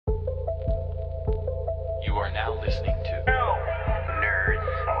are now listening to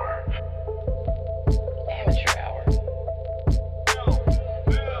Nerds Hour. Amateur Hour.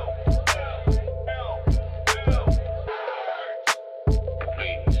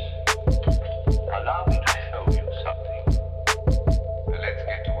 Please, allow me to show you something. Let's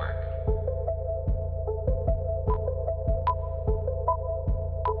get to work.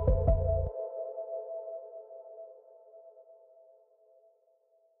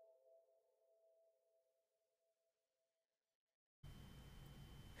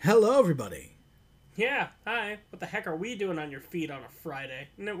 Hello, everybody. Yeah, hi. What the heck are we doing on your feed on a Friday?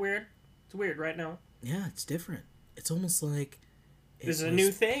 Isn't it weird? It's weird right now. Yeah, it's different. It's almost like This is a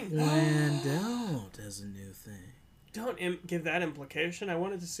new thing. planned out as a new thing. Don't give that implication. I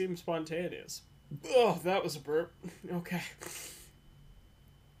want it to seem spontaneous. Oh, that was a burp. Okay.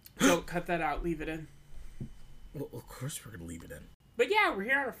 Don't cut that out. Leave it in. Well, of course we're gonna leave it in. But yeah, we're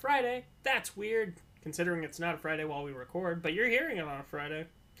here on a Friday. That's weird, considering it's not a Friday while we record, but you're hearing it on a Friday.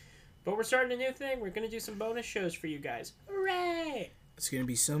 But we're starting a new thing. We're going to do some bonus shows for you guys. Hooray! It's gonna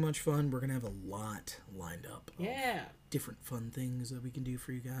be so much fun. We're gonna have a lot lined up. Of Yeah. different fun things that we can do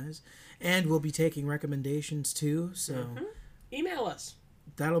for you guys, and we'll be taking recommendations too. So Email us.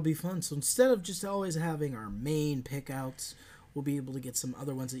 that'll be fun. So instead of just always having our main pickouts, we'll be able to get some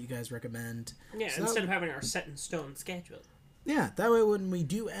other ones that you guys recommend. Yeah, So instead of having our set in stone schedule. Yeah, that way when we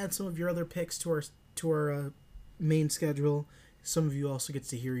do add some of your other picks to our main schedule, some of you also gets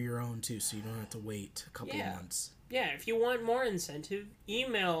to hear your own too, so you don't have to wait a couple of months. Yeah, if you want more incentive,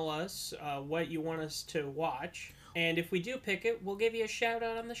 email us what you want us to watch. And if we do pick it, we'll give you a shout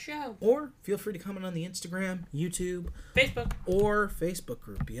out on the show. Or feel free to comment on the Instagram, YouTube, Facebook. or Facebook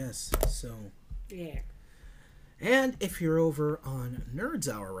group, yes. So, Yeah. and if you're over on Nerds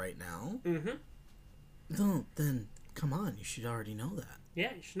Hour right now, then come on, you should already know that.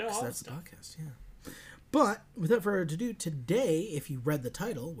 Yeah, you should know 'Cause all that's that the stuff. podcast, yeah. But without further ado, today, if you read the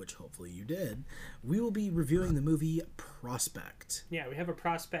title, which hopefully you did, we will be reviewing the movie Prospect. Yeah, we have a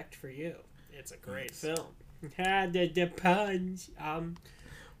prospect for you. It's a great film. the punch.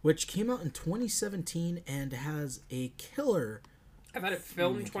 Which came out in 2017 and has a killer. I've had it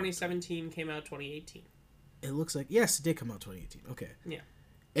filmed 2017, came out 2018. It looks like, yes, it did come out 2018. Okay. Yeah,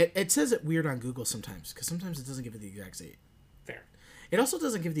 It says it weird on Google sometimes, because sometimes it doesn't give it the exact date. fair. It also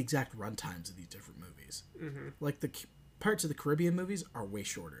doesn't give the exact run times of these different movies. Like the parts of the Caribbean movies are way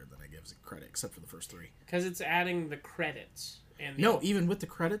shorter than it gives it credit, except for the first three. Because it's adding the credits. And the No, even with the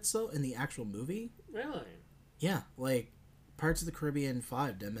credits though, in the actual movie, Really? yeah, like Parts of the Caribbean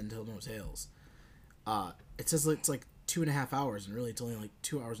 5, Dead Men Tell No Tales. It says it's like 2.5 hours, and really it's only like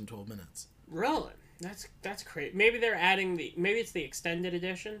 2 hours and 12 minutes. Really? That's great. Maybe they're adding maybe it's the extended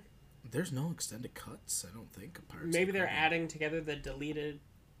edition. There's no extended cuts, I don't think. Of Parts of Maybe the they're Caribbean. adding together the deleted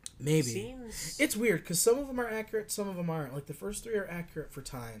Maybe. scenes. It's weird because some of them are accurate, some of them aren't. Like the first three are accurate for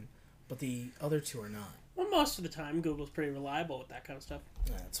time, but the other two are not. Well, most of the time, Google's pretty reliable with that kind of stuff.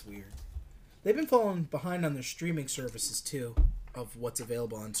 That's weird. They've been falling behind on their streaming services too, of what's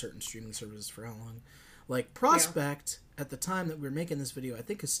available on certain streaming services for how long. Like Prospect, at the time that we were making this video, I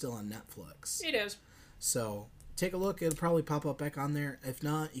think is still on Netflix. It is. So take a look. It'll probably pop up back on there. If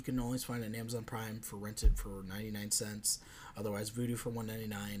not, you can always find it on Amazon Prime for rented for 99 cents. Otherwise, Vudu for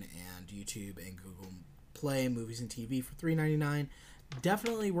 $1.99 and YouTube and Google Play Movies and TV for $3.99.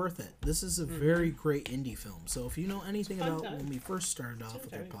 Definitely worth it. This is a very great indie film. So if you know anything Fun about time. when we first started off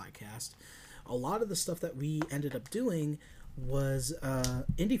with our time. podcast, a lot of the stuff that we ended up doing was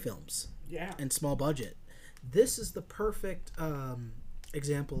indie films Yeah. and small budget. This is the perfect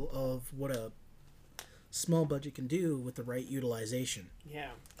example of what a small budget can do with the right utilization. Yeah.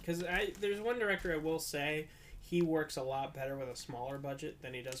 Because there's one director I will say he works a lot better with a smaller budget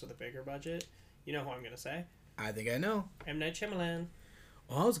than he does with a bigger budget. You know who I'm going to say? I think I know. M. Night Shyamalan.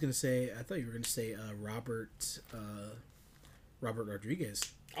 Well, I was gonna say. I thought you were gonna say Robert Rodriguez.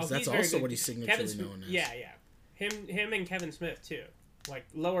 Because that's he's very also good. what he's signaturally Kevin Smith, known as. Yeah, yeah. Him and Kevin Smith, too. Like,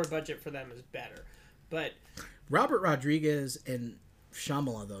 lower budget for them is better. But, Robert Rodriguez and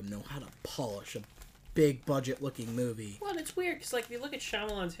Shyamalan though know how to polish a big budget looking movie. well, it's weird, because, like, if you look at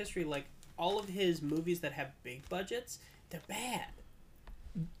Shyamalan's history, like, all of his movies that have big budgets, they're bad.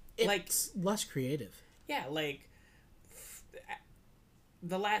 It's less creative. Yeah, like,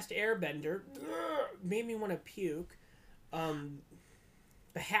 The Last Airbender made me want to puke.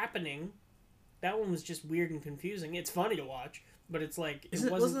 The Happening, that one was just weird and confusing. It's funny to watch, but it's like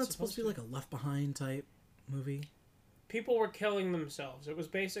Wasn't that supposed to be like a Left Behind type movie? People were killing themselves. It was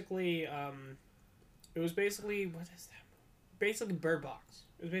basically what is that? Basically Bird Box.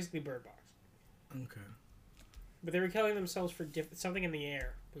 It was basically Bird Box. Okay. But they were killing themselves for something in the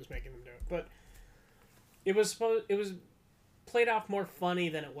air was making them do it. But It was played off more funny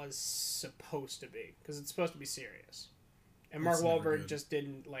than it was supposed to be, because it's supposed to be serious. And Mark That's never Wahlberg good. just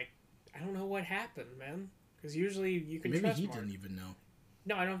didn't, like, I don't know what happened, man. Because usually you can Maybe trust he Mark. didn't even know.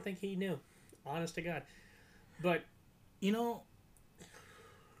 No, I don't think he knew. Honest to God. But, You know,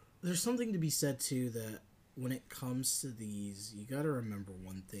 there's something to be said too that when it comes to these, you got to remember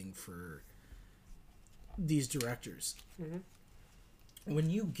one thing for these directors.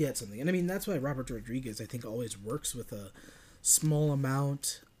 When you get something, and I mean that's why Robert Rodriguez I think always works with a small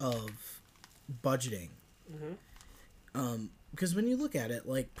amount of budgeting. Because when you look at it,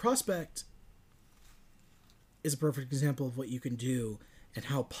 like Prospect is a perfect example of what you can do and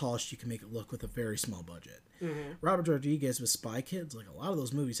how polished you can make it look with a very small budget. Robert Rodriguez with Spy Kids, like a lot of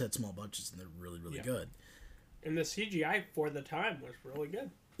those movies had small budgets and they're really, really good. and the CGI for the time was really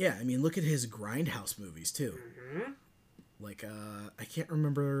good. Yeah, I mean, look at his Grindhouse movies too. Like, I can't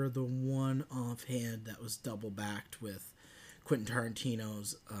remember the one offhand that was double backed with Quentin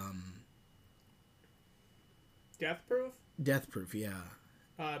Tarantino's Death Proof? Death Proof. Yeah,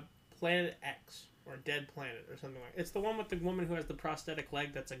 Planet X. Or Dead Planet or something like that. It's the one with the woman who has the prosthetic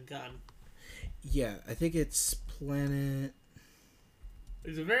leg that's a gun. yeah. I think it's Planet.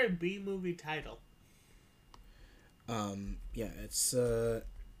 It's a very B-movie title. Yeah, it's and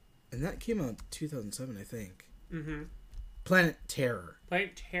that came out 2007, I think. Mm-hmm. Planet Terror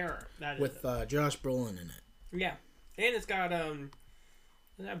Planet Terror. That is with it. Josh Brolin in it. Yeah. And it's got, is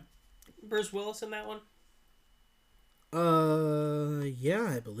that Bruce Willis in that one? Yeah,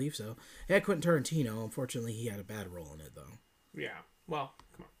 I believe so. It had Quentin Tarantino. Unfortunately, he had a bad role in it, though. Yeah. Well,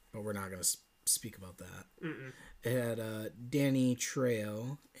 come on. But we're not going to speak about that. Mm-mm. It had Danny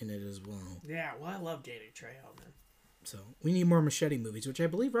Trejo in it as well. Yeah, well, I love Danny Trejo, man. So we need more Machete movies, which I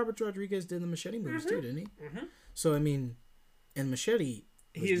believe Robert Rodriguez did in the Machete movies too, didn't he? Mm-hmm. So I mean, and Machete.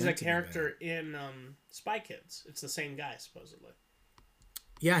 was He's a meant to be bad. character in Spy Kids. It's the same guy, supposedly.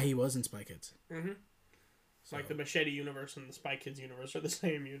 Yeah, he was in Spy Kids. Mm-hmm. So. Like the Machete universe and the Spy Kids universe are the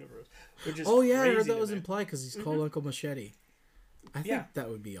same universe. Which is Oh yeah, I heard crazy that to was me. implied because he's called Uncle Machete. I think Yeah. that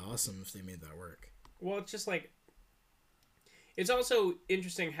would be awesome if they made that work. Well, it's just like... It's also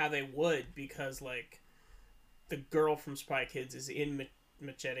interesting how they would, because, like, the girl from Spy Kids is in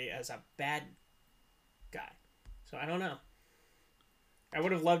Machete as a bad guy. So I don't know. I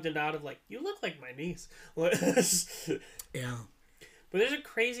would have loved a nod of, like, you look like my niece. Yeah. But there's a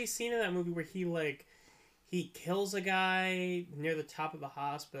crazy scene in that movie where he kills a guy near the top of a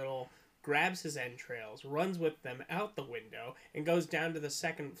hospital, grabs his entrails, runs with them out the window, and goes down to the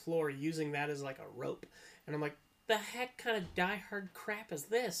second floor using that as like a rope. And I'm like, the heck kind of die-hard crap is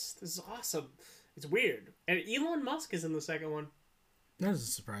this? This is awesome. It's weird. And Elon Musk is in the second one. That doesn't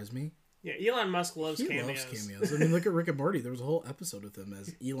surprise me. Yeah, Elon Musk loves He cameos. loves cameos. I mean, look at Rick and Morty. There was a whole episode with him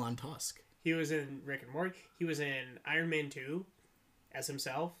as Elon Tusk. He was in Rick and Morty. He was in Iron Man 2 as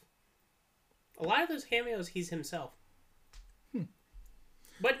himself. A lot of those cameos, he's himself.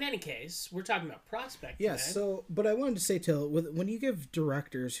 But in any case, we're talking about Prospect Yeah, today. so, but I wanted to say, Till, when you give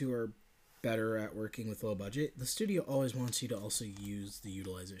directors who are better at working with low budget, the studio always wants you to also use the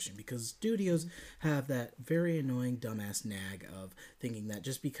utilization, because studios have that very annoying dumbass nag of thinking that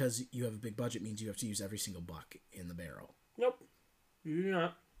just because you have a big budget means you have to use every single buck in the barrel. Nope. You do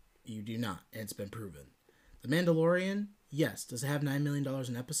not. You do not, and it's been proven. The Mandalorian, yes. Does it have $9 million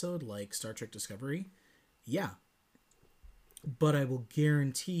an episode like Star Trek Discovery? Yeah. But I will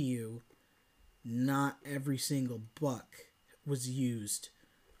guarantee you not every single buck was used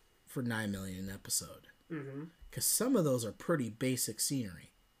for $9 million an episode. Because some of those are pretty basic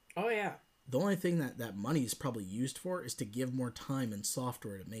scenery. Oh, yeah. The only thing that money is probably used for is to give more time and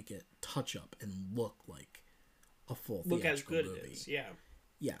software to make it touch up and look like a full Look as theatrical good movie. it is. Yeah.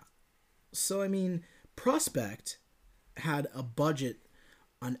 Yeah. So, I mean, Prospect had a budget,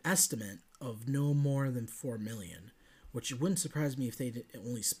 an estimate of no more than $4 million, which wouldn't surprise me if they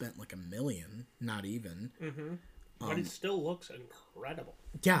only spent like $1 million, not even. But it still looks incredible.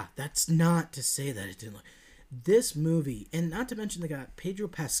 Yeah, that's not to say that it didn't look. This movie, and not to mention they got Pedro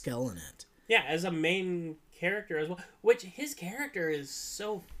Pascal in it. Yeah, as a main character as well. Which his character is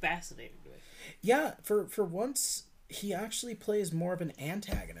so fascinating to me. Yeah, for once, he actually plays more of an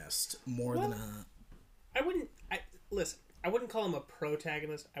antagonist more than a... Listen, I wouldn't call him a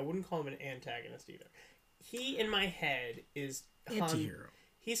protagonist. I wouldn't call him an antagonist either. He, in my head, is Anti-hero.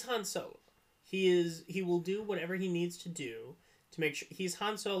 He's Han Solo. He will do whatever he needs to do to make sure... He's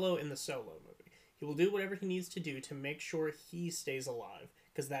Han Solo in the Solo movie. He will do whatever he needs to do to make sure he stays alive,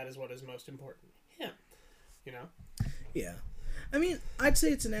 because that is what is most important to him. You know? Yeah. I mean, I'd say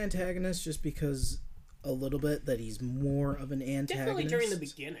it's an antagonist just because a little bit that he's more of an antagonist. Definitely during the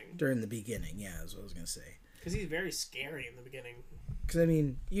beginning. During the beginning, yeah, is what I was gonna say. Because he's very scary in the beginning. Because, I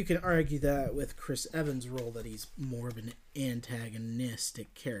mean, you can argue that with Chris Evans' role that he's more of an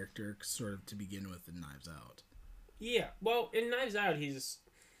antagonistic character, sort of to begin with in Knives Out. Yeah, well, in Knives Out, he's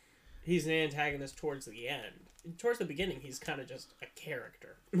an antagonist towards the end. Towards the beginning, he's kind of just a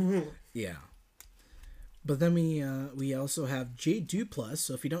character. Yeah. But then we also have Jay Duplass.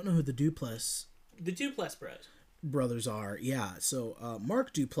 So if you don't know who the Duplass brothers are, yeah. So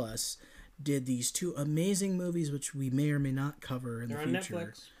Mark Duplass did these two amazing movies, which we may or may not cover in the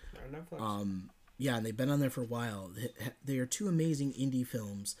future. They're on Netflix. Yeah, and they've been on there for a while. They are two amazing indie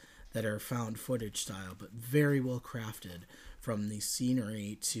films that are found footage style, but very well crafted, from the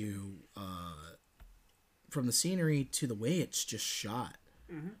scenery to the way it's just shot,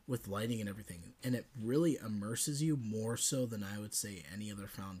 with lighting and everything, and it really immerses you more so than I would say any other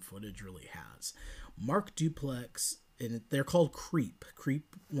found footage really has. Mark Duplass, and they're called Creep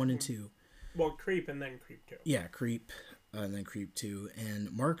 1 and 2. Well, Creep and then Creep 2. Yeah, Creep and then Creep 2,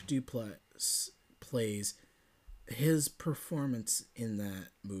 and Mark Duplass plays. His performance in that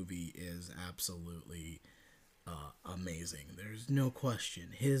movie is absolutely amazing. There's no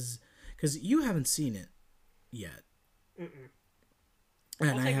question. Because you haven't seen it yet. Mm-mm. And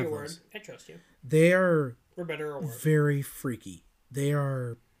I'll take have your word. those. I trust you. They are For better or worse. very freaky. They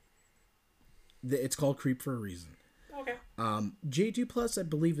are. It's called Creep for a reason. Okay. Jay Duplass, I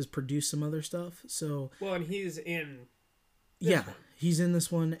believe, has produced some other stuff. So Well, and he's in... yeah, he's in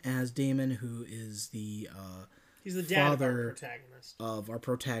this one as Damon, who is the He's the dad of our father protagonist. of our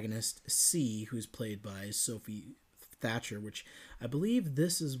protagonist, C, who's played by Sophie Thatcher, which I believe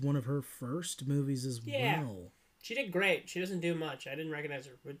this is one of her first movies as well. She did great. She doesn't do much. I didn't recognize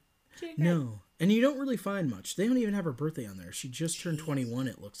her, but she did great. No, and you don't really find much. They don't even have her birthday on there. She just turned 21.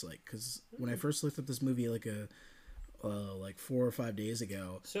 It looks like, because when I first looked at this movie like 4 or 5 days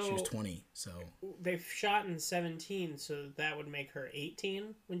ago, she was 20. So They've shot in 17, so that would make her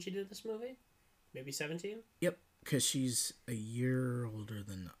 18 when she did this movie? Maybe 17? yep, because she's a year older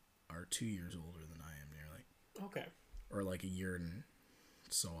than, or 2 years older than I am, nearly, Okay. or like a year and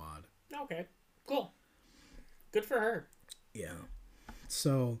so odd. Okay. Cool. Good for her. Yeah.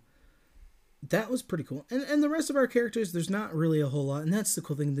 So that was pretty cool. And the rest of our characters, there's not really a whole lot, and that's the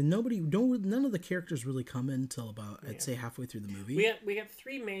cool thing. None of the characters really come in until about I'd say halfway through the movie. We got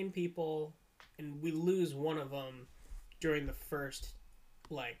three main people, and we lose one of them during the first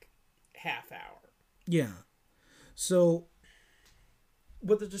half hour. Yeah. So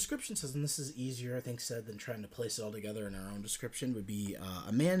what the description says, and this is easier, I think, said than trying to place it all together in our own description, would be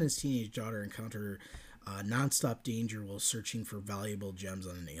a man and his teenage daughter encounter nonstop danger while searching for valuable gems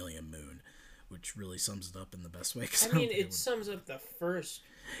on an alien moon, which really sums it up in the best way. I mean, it sums up the first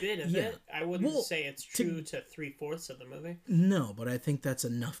bit of it. I wouldn't say it's true to 3/4 of the movie. No, but I think that's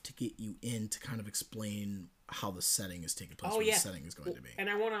enough to get you in to kind of explain how the setting is taking place, the setting is going to be. And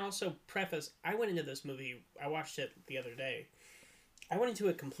I want to also preface, I went into this movie, I watched it the other day. I went into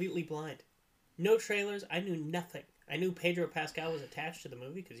it completely blind. No trailers, I knew nothing. I knew Pedro Pascal was attached to the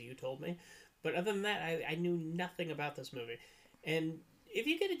movie because you told me. But other than that, I knew nothing about this movie. And if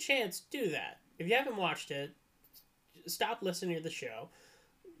you get a chance, do that. If you haven't watched it, stop listening to the show.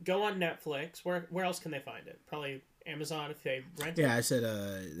 Go on Netflix. Where else can they find it? Probably Amazon if they rent it. Yeah, I said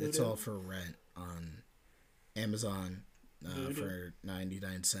it's all for rent on Amazon for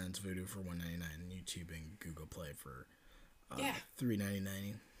 99 cents, Vudu for $1.99, and YouTube and Google Play for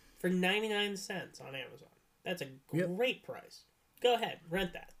 $3.99. For 99 cents on Amazon. That's a great price. Go ahead,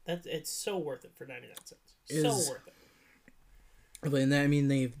 rent that. It's so worth it for 99 cents. So worth it. And I mean,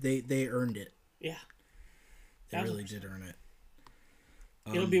 they earned it. Yeah, they really did earn it.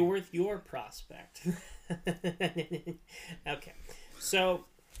 It'll be worth your prospect. Okay, so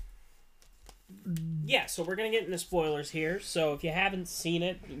so we're gonna get into spoilers here. So if you haven't seen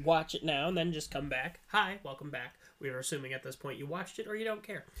it, watch it now, and then just come back. Hi, welcome back. We are assuming at this point you watched it or you don't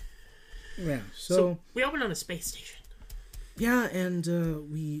care. Yeah. So we open on a space station. Yeah, and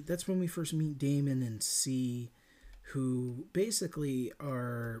that's when we first meet Damon and C, who basically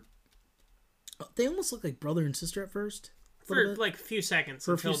are. They almost look like brother and sister at first. For like a few seconds.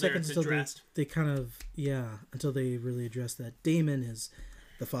 For a few seconds until they kind of until they really address that Damon is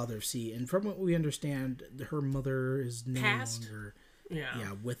the father of C, and from what we understand, her mother is no longer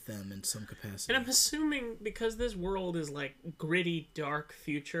with them in some capacity. And I'm assuming because this world is like gritty, dark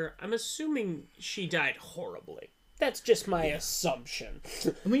future, I'm assuming she died horribly. That's just my assumption.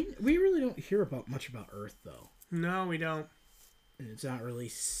 I mean, we really don't hear much about Earth, though. No, we don't. And it's not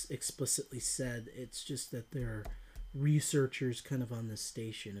really explicitly said. It's just that they're researchers kind of on this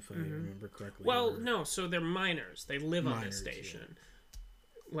station, if I remember correctly. Well, no, so they're miners. They live on this Miners, station.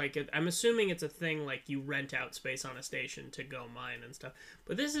 Like, I'm assuming it's a thing like you rent out space on a station to go mine and stuff.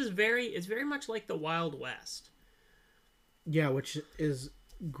 But this is it's very much like the Wild West. Yeah, which is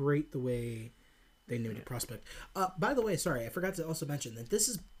great the way they named it Prospect. By the way, sorry, I forgot to also mention that this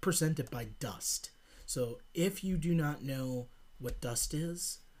is presented by Dust. So if you do not know what Dust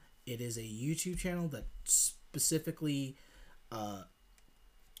is, it is a YouTube channel that specifically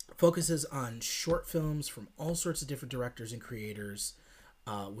focuses on short films from all sorts of different directors and creators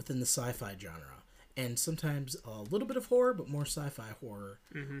within the sci-fi genre. And sometimes a little bit of horror, but more sci-fi horror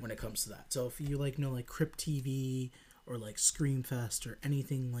when it comes to that. So if you know Crypt TV or like Screamfest or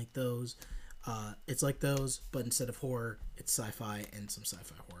anything like those, it's like those, but instead of horror, it's sci-fi and some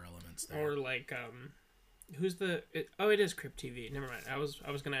sci-fi horror elements there. Or like, who's the... it is Crypt TV. Never mind. I was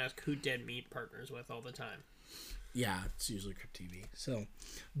going to ask who Dead Meat partners with all the time. Yeah, it's usually Crypt TV. So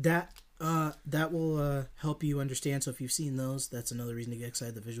that will help you understand. So if you've seen those, that's another reason to get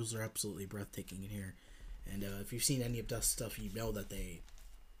excited. The visuals are absolutely breathtaking in here. And if you've seen any of Dust stuff, you know that they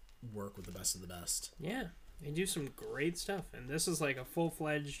work with the best of the best. Yeah, they do some great stuff. And this is like a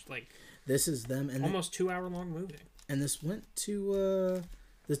full-fledged, like... This is them. And almost 2-hour-long movie. And this went to...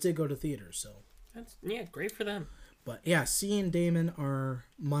 this did go to theaters, so... That's great for them. But yeah, C and Damon are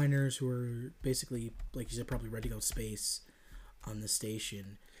miners who are basically, like you said, probably ready to go to space on the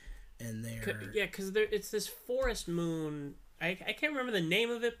station. And they're... Yeah, because it's this forest moon. I can't remember the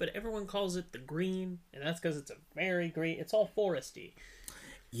name of it, but everyone calls it the Green. And that's because it's a very green... It's all foresty.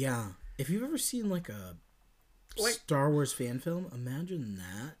 Yeah. If you've ever seen like a Star Wars fan film, imagine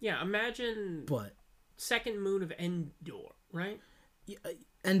that. Yeah, imagine... But... Second moon of Endor, right? Yeah,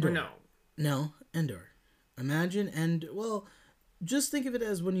 Endor. Or no. No, Endor. Imagine, well, just think of it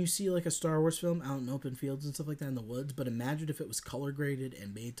as when you see like a Star Wars film out in open fields and stuff like that in the woods, but imagine if it was color graded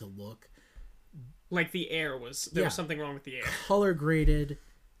and made to look like the air was was something wrong with the air. Color graded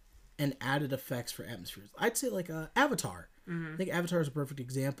and added effects for atmospheres. I'd say like Avatar. I think Avatar is a perfect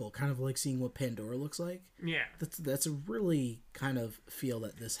example, kind of like seeing what Pandora looks like. Yeah. That's a really kind of feel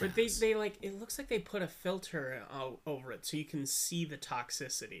that this has. But they like, it looks like they put a filter over it so you can see the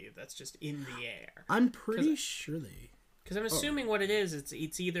toxicity that's just in the air. I'm pretty sure they... Because I'm assuming what it is,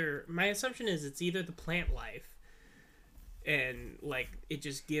 it's either... My assumption is it's either the plant life and like it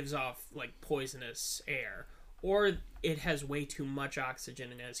just gives off like poisonous air, or it has way too much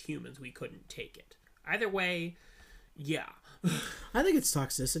oxygen and as humans we couldn't take it. Either way... Yeah. I think it's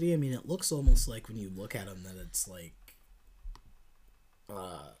toxicity. I mean, it looks almost like when you look at them that it's like...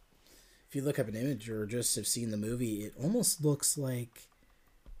 if you look up an image or just have seen the movie, it almost looks like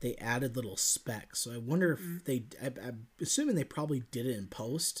they added little specks. So I wonder if they... I'm assuming they probably did it in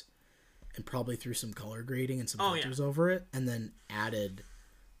post and probably threw some color grading and some filters over it and then added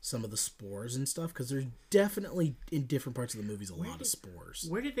some of the spores and stuff, because there's definitely in different parts of the movies a lot of spores.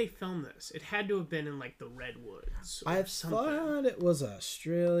 Where did they film this? It had to have been in like the Redwoods. I thought it was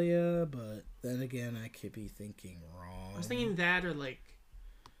Australia, but then again, I could be thinking wrong. I was thinking that, or like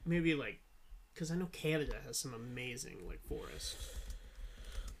maybe like, because I know Canada has some amazing like forests.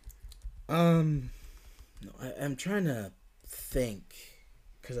 No, I'm trying to think,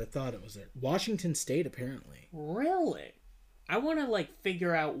 because I thought it was there. Washington State, apparently. Really? I want to, like,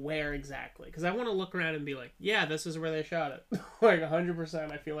 figure out where exactly. Because I want to look around and be like, yeah, this is where they shot it. Like,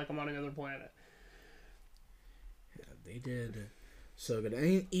 100%. I feel like I'm on another planet. Yeah, they did so good. I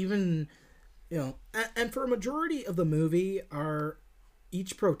mean, even, and for a majority of the movie,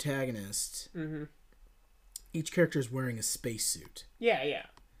 each protagonist, each character is wearing a spacesuit. Yeah, yeah.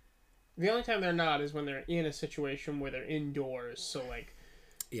 The only time they're not is when they're in a situation where they're indoors. So, like,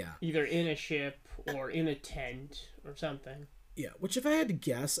 either in a ship or in a tent or something. Yeah, which if I had to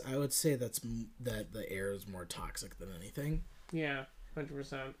guess, I would say that the air is more toxic than anything. Yeah,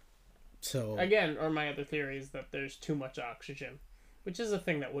 100%. So again, or my other theory is that there's too much oxygen, which is a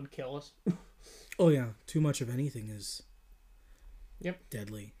thing that would kill us. Oh yeah, too much of anything is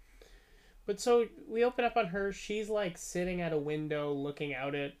deadly. But so we open up on her. She's like sitting at a window, looking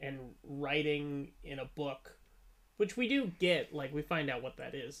out it and writing in a book, which we do get. Like we find out what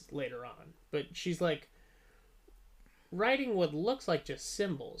that is later on. But she's like writing what looks like just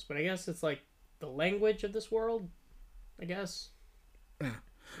symbols, but I guess it's like the language of this world, I guess.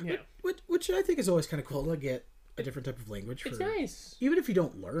 Yeah. Which I think is always kind of cool to get a different type of language. It's nice. Even if you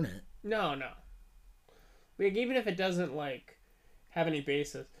don't learn it. No. Like, even if it doesn't, like, have any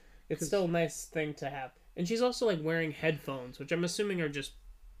basis, it's still a nice thing to have. And she's also, like, wearing headphones, which I'm assuming are just,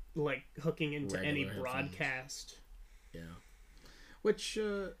 like, hooking into any broadcast. Yeah. Which,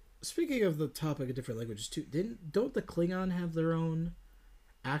 Speaking of the topic of different languages too, don't the Klingon have their own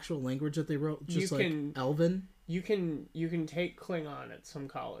actual language that they wrote, just Elven? You can take Klingon at some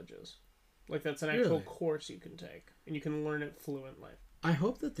colleges. Like, that's an actual Really? course you can take, and you can learn it fluently. I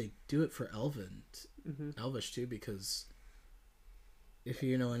hope that they do it for Elvish too, because if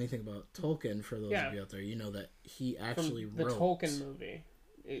you know anything about Tolkien, for those of you out there, you know that he actually From the wrote Tolkien movie.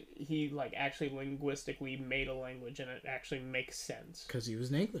 He like actually linguistically made a language, and it actually makes sense. because he was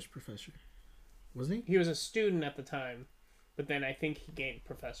an English professor, wasn't he? He was a student at the time, but then I think he gained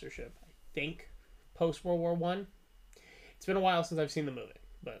professorship. I think post World War One. It's been a while since I've seen the movie,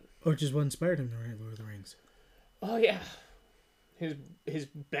 but Which is what inspired him to write Lord of the Rings. oh yeah, his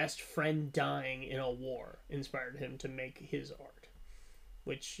best friend dying in a war inspired him to make his art,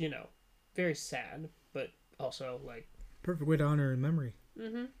 which, you know, very sad, but also like Perfect way to honor his memory.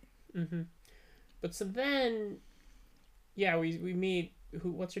 But so then, yeah, we meet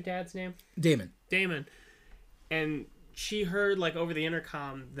what's her dad's name? Damon. And she heard like over the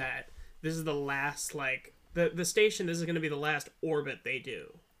intercom that this is the last, like, the station, this is going to be the last orbit they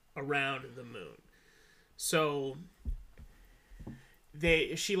do around the moon. So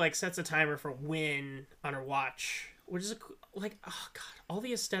she like sets a timer for when on her watch, which is like, oh god, all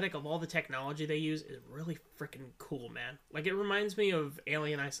the aesthetic of all the technology they use is really freaking cool, man. Like, it reminds me of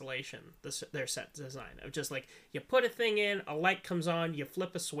Alien Isolation, their set design of just like, you put a thing in, a light comes on, you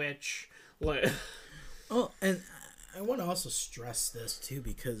flip a switch. Like, Oh, and I want to also stress this too,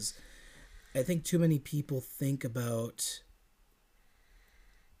 because I think too many people think about.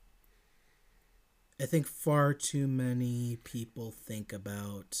 I think far too many people think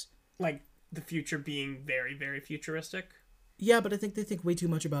about. like the future being very, very futuristic. Yeah, but I think they think way too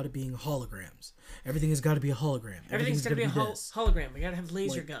much about it being holograms. Everything has got to be a hologram. Everything's gotta be a this. hologram. We gotta have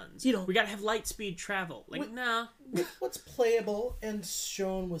laser Like, guns. you know- we gotta have light speed travel. Like, nah. What's playable and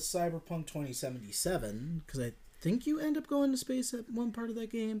shown with Cyberpunk 2077, because I think you end up going to space at one part of that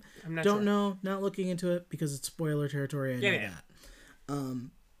game. I'm not Don't sure. know, not looking into it because it's spoiler territory. I know Yeah. that.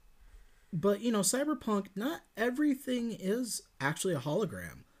 But you know, Cyberpunk, not everything is actually a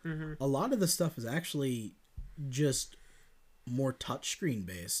hologram. A lot of the stuff is actually just more touchscreen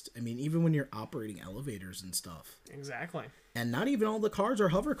based. I mean, even when you're operating elevators and stuff. Exactly. And not even all the cars are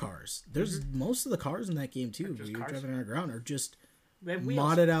hover cars. There's most of the cars in that game too, where you're cars. driving on the ground, are just They have wheels.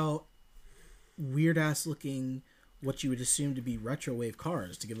 modded out, weird ass looking, what you would assume to be retro wave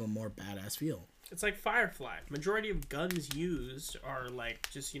cars to give them a more badass feel. It's like Firefly. Majority of guns used are like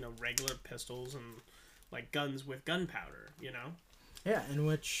just, you know, regular pistols and like guns with gunpowder, you know? Yeah, in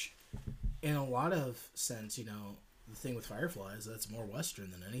which, in a lot of sense, you know, the thing with Firefly is that's more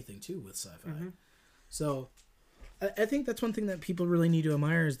Western than anything too with sci-fi. So, I think that's one thing that people really need to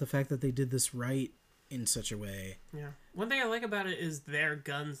admire, is the fact that they did this right in such a way. Yeah. One thing I like about it is their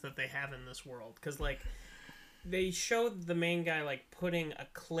guns that they have in this world. Because, like, they showed the main guy, like, putting a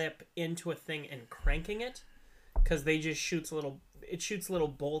clip into a thing and cranking it. Because they just shoots little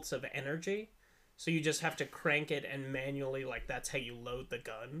bolts of energy. So you just have to crank it and manually, like, that's how you load the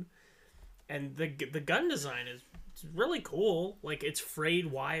gun. And the gun design is really cool. Like, it's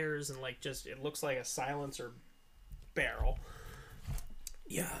frayed wires and, like, just, it looks like a silencer barrel.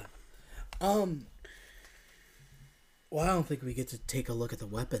 Yeah. Well, I don't think we get to take a look at the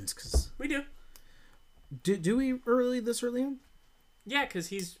weapons, because We do. do we this early on? Yeah, because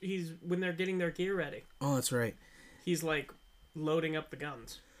he's when they're getting their gear ready, Oh, that's right. he's like loading up the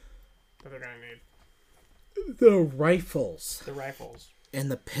guns that they're gonna need. The rifles The rifles. and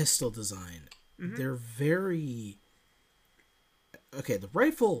the pistol design, they're very... Okay, the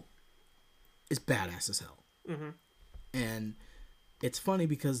rifle is badass as hell. And it's funny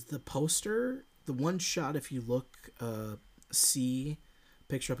because the poster, the one shot, if you look,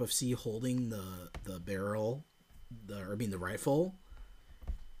 picture up of C holding the barrel, the rifle,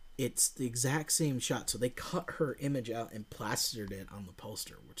 it's the exact same shot. So they cut her image out and plastered it on the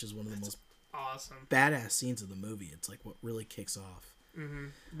poster, which is one of the most Awesome. badass scenes of the movie. It's like what really kicks off.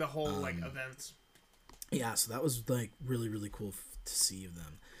 The whole like events. Yeah, so that was like really, really cool to see of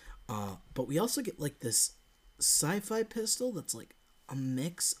them. But we also get like this sci-fi pistol that's like a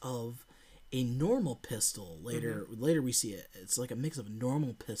mix of a normal pistol. Later we see it. It's like a mix of a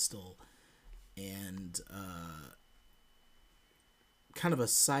normal pistol and kind of a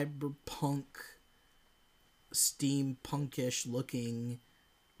cyberpunk, steampunkish looking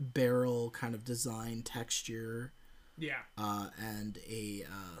barrel kind of design texture. Yeah. And a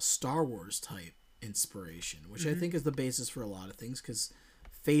Star Wars type inspiration, which I think is the basis for a lot of things, because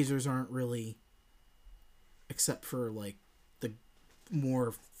phasers aren't really, except for like the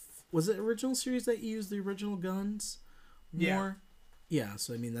more, was it original series that used the original guns more? Yeah,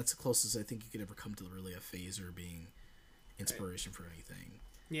 so I mean that's the closest I think you could ever come to really a phaser being inspiration for anything.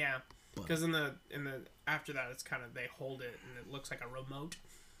 Yeah, But- because in the after that it's kind of they hold it and it looks like a remote.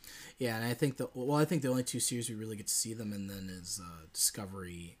 Yeah, and I think the only two series we really get to see them in then is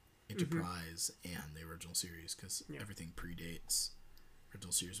Discovery, Enterprise, and the original series, because everything predates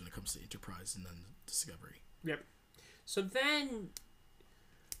original series when it comes to Enterprise and then Discovery. Yep. So then,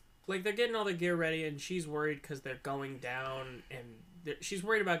 like, they're getting all the gear ready, and she's worried because they're going down, and she's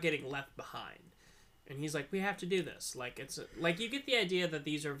worried about getting left behind. And he's like, "We have to do this." Like, it's like you get the idea that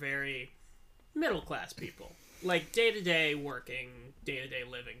these are very middle class people, like day-to-day working, day-to-day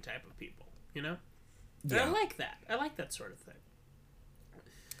living type of people, you know? And I like that. I like that sort of thing.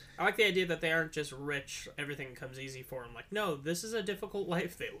 I like the idea that they aren't just rich, everything comes easy for them. Like, no, this is a difficult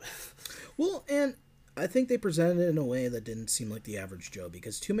life they live. Well, and I think they presented it in a way that didn't seem like the average Joe,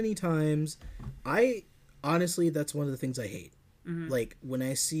 because too many times, honestly, that's one of the things I hate. Like, when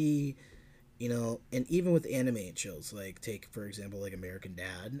I see, you know, and even with animated shows, like, take, for example, like American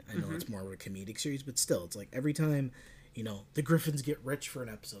Dad, I know it's more of a comedic series, but still, it's like every time, you know, the Griffins get rich for an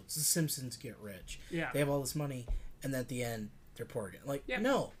episode, the Simpsons get rich, they have all this money, and then at the end, they're poor again. Like,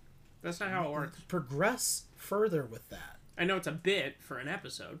 no. That's not how it works. Progress further with that. I know it's a bit for an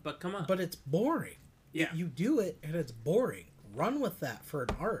episode, but come on. But it's boring. Yeah. You do it, and it's boring. Run with that for an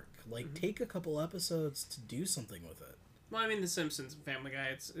arc. Like, take a couple episodes to do something with it. Well, I mean, The Simpsons and Family Guy,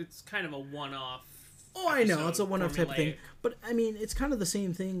 it's kind of a one-off. Oh, I know. It's a one-off type of thing. But, I mean, it's kind of the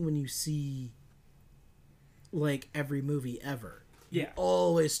same thing when you see, like, every movie ever. Yeah. You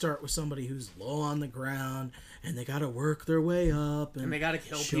always start with somebody who's low on the ground, and they got to work their way up, and they got to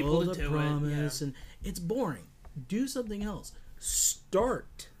kill show people the to do promise, it. Yeah. and it's boring. Do something else.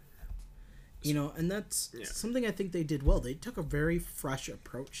 Start. You know, and that's something I think they did well. They took a very fresh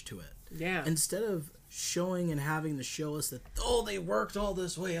approach to it. Yeah. Instead of showing and having to show us that, oh, they worked all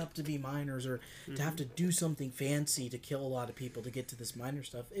this way up to be miners, or to have to do something fancy to kill a lot of people to get to this miner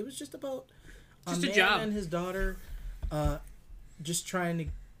stuff. It was just about a man job. and his daughter just trying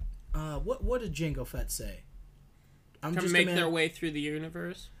to... what did Jango Fett say? To make their way through the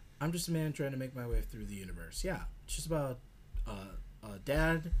universe? I'm just a man trying to make my way through the universe. Yeah. It's just about a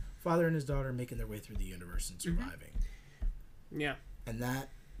dad, father, and his daughter making their way through the universe and surviving. Yeah. And that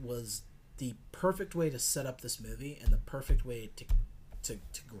was the perfect way to set up this movie and the perfect way to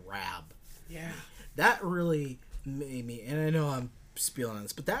grab. Yeah. That really made me, and I know I'm spieling on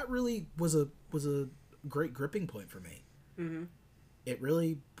this, but that really was a great gripping point for me. Mm-hmm. It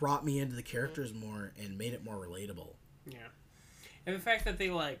really brought me into the characters more and made it more relatable. Yeah. And the fact that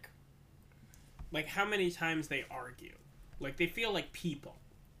they, like how many times they argue. Like, they feel like people,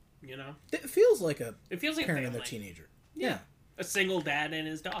 you know? It feels like a family. parent and their teenager. Yeah. A single dad and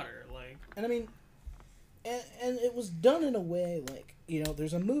his daughter, like... And I mean, and it was done in a way, like, you know,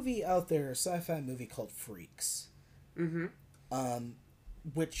 there's a movie out there, a sci-fi movie called Freaks. Mm-hmm.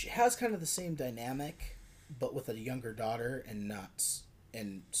 Which has kind of the same dynamic, but with a younger daughter and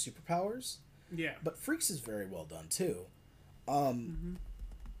superpowers. Yeah. But Freaks is very well done, too.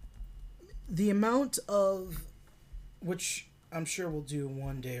 The amount of... Which I'm sure we'll do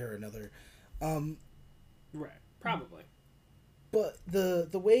one day or another. Right. Probably. But the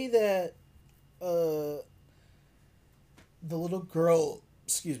way that the little girl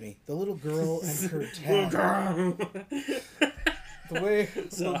and her dad, the way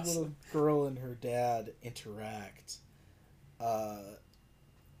the little girl and her dad interact,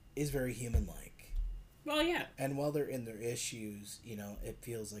 is very human-like. Well, yeah. And while they're in their issues, you know, it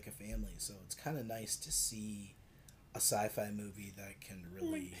feels like a family. So it's kind of nice to see a sci-fi movie that can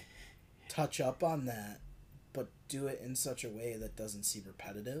really touch up on that, but do it in such a way that doesn't seem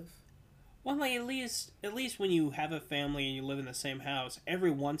repetitive. Well, like, at least when you have a family and you live in the same house,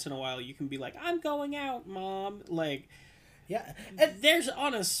 every once in a while you can be like, I'm going out, Mom. Like, yeah, there's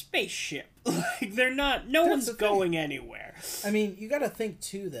on a spaceship. Like, they're not, no one's going anywhere. I mean, you gotta think,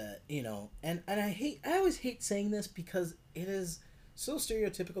 too, that, you know, and I always hate saying this because it is so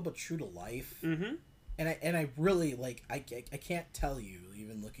stereotypical but true to life. Mm-hmm. And I really, like, I can't tell you,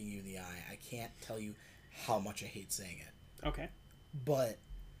 even looking you in the eye, I can't tell you how much I hate saying it. Okay. But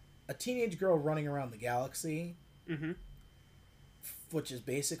a teenage girl running around the galaxy, which is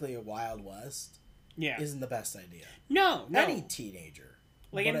basically a Wild West, isn't the best idea. No. Any teenager,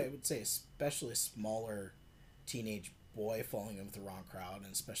 like, but I would say especially a smaller teenage boy falling in with the wrong crowd,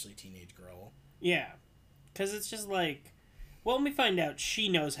 and especially teenage girl. Yeah. Because it's just like, well, let me find out she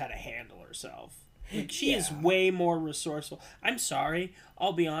knows how to handle herself. Like, she is way more resourceful. I'm sorry,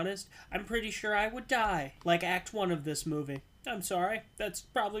 I'll be honest, I'm pretty sure I would die, like Act 1 of this movie. I'm sorry. That's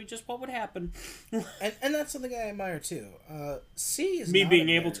probably just what would happen. And that's something I admire too. C is Me not being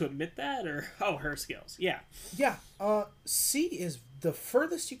a able nerd. to admit that, or her skills. Yeah. Yeah. C is the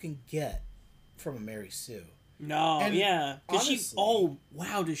furthest you can get from a Mary Sue. No, And yeah. 'Cause she, honestly- oh,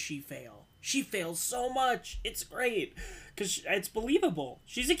 wow, does she fail? She fails so much. It's great. Because it's believable.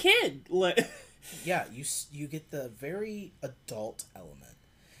 She's a kid. Yeah, you get the very adult element.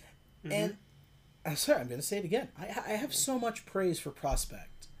 And I'm sorry, I'm going to say it again. I have so much praise for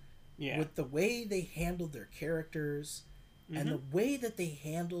Prospect. Yeah. With the way they handled their characters and the way that they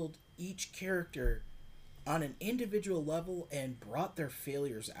handled each character on an individual level and brought their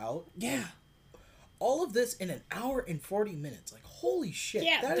failures out. yeah. All of this in an hour and 40 minutes. Like, holy shit.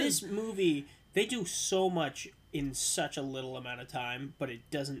 Yeah, that this is movie, they do so much in such a little amount of time, but it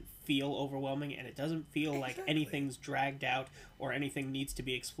doesn't feel overwhelming, and it doesn't feel like Exactly. anything's dragged out or anything needs to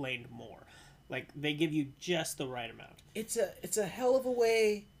be explained more. Like, they give you just the right amount. it's a hell of a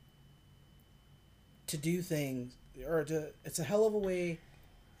way to do things, it's a hell of a way,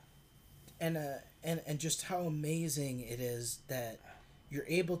 and just how amazing it is that you're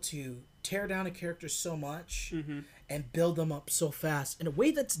able to tear down a character so much and build them up so fast in a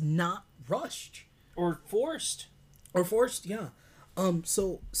way that's not rushed Or forced. or forced. Yeah.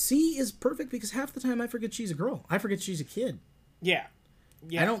 So C is perfect because half the time I forget she's a girl. I forget she's a kid. Yeah.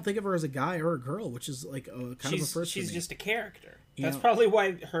 Yeah. I don't think of her as a guy or a girl, which is like a kind of a first. She's for me. just a character. You That's know- probably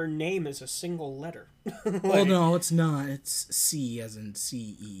why her name is a single letter. Well, no, it's not. It's C as in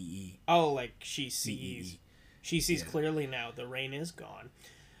C-E-E. Oh, like she sees. C-E-E. She sees Yeah. clearly now. The rain is gone.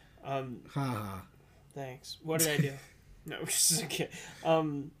 Ha ha. Thanks. What did I do? No, just a kid.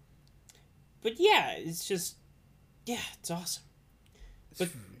 But yeah, it's just, yeah, it's awesome.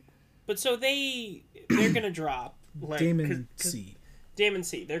 But so they're gonna drop like Damon 'cause C. Damon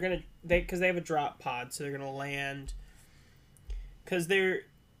C. Because they have a drop pod, so they're gonna land. Because they're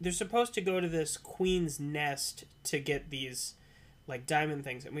supposed to go to this queen's nest to get these like diamond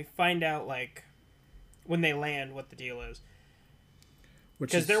things, and we find out like when they land what the deal is.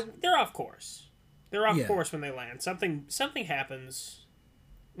 Which Because is they're off course. They're off Yeah. course when they land. Something happens.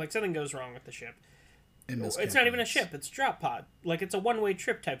 Like something goes wrong with the ship. It's not even a ship. It's a drop pod. Like it's a one-way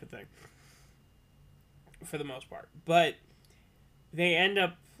trip type of thing. For the most part, but they end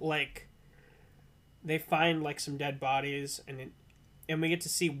up like they find like some dead bodies, and we get to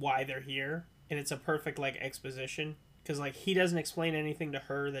see why they're here, and it's a perfect like exposition because like he doesn't explain anything to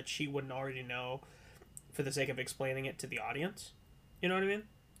her that she wouldn't already know, for the sake of explaining it to the audience. You know what I mean?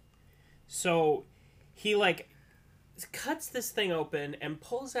 So he like cuts this thing open and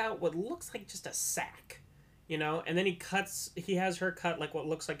pulls out what looks like just a sack, you know, and then he has her cut like what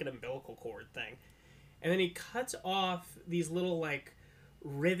looks like an umbilical cord thing, and then he cuts off these little like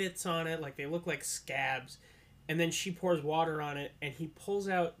rivets on it, like they look like scabs, and then she pours water on it and he pulls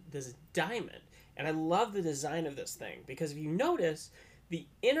out this diamond. And I love the design of this thing because if you notice, the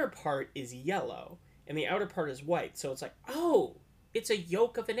inner part is yellow and the outer part is white, so it's like, oh, it's a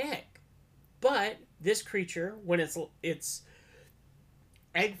yolk of an egg. But this creature, when it's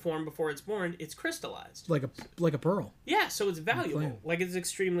egg form before it's born, it's crystallized. like a pearl. Yeah, so it's valuable. Flame. Like it's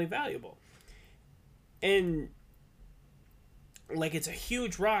extremely valuable. And like it's a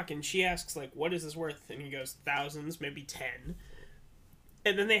huge rock, and she asks like, "What is this worth?" And he goes, "Thousands, maybe 10."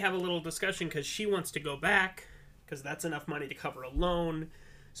 And then they have a little discussion because she wants to go back because that's enough money to cover a loan,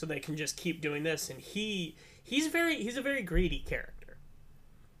 so they can just keep doing this. And he's a very greedy character.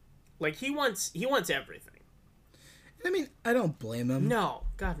 Like he wants everything. I mean, I don't blame him. No,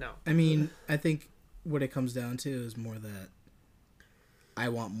 God no. I mean, I think what it comes down to is more that I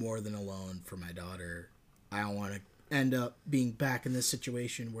want more than a loan for my daughter. I don't want to end up being back in this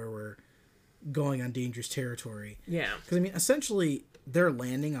situation where we're going on dangerous territory. Yeah. Because, I mean, essentially, their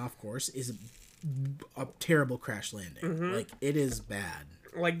landing off course is a terrible crash landing. Mm-hmm. Like, it is bad.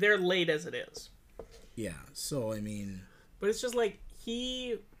 Like they're late as it is. Yeah, so, I mean... But it's just like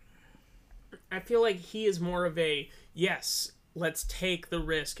I feel like he is more of a, yes, let's take the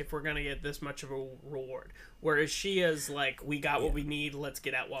risk if we're going to get this much of a reward. Whereas she is like, we got what we need, let's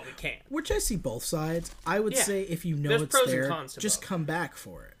get out while we can. Which I see both sides. I would Yeah. say if you know There's it's pros and there, cons to just both. come back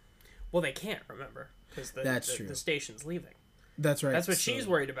for it. Well, they can't, remember, because That's true. the station's leaving. That's right. That's what so- she's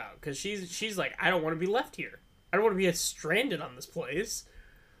worried about, because she's like, I don't want to be left here. I don't want to be stranded on this place.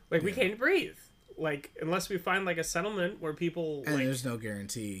 Like, we can't breathe. Like, unless we find, like, a settlement where people, And like... there's no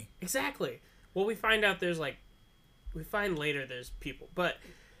guarantee. Exactly. Well, we find out there's, like... We find later there's people. But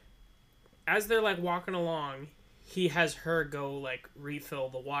as they're, like, walking along, he has her go, like, refill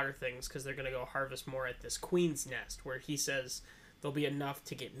the water things because they're going to go harvest more at this queen's nest where he says there'll be enough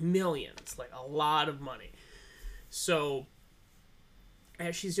to get millions. Like, a lot of money. So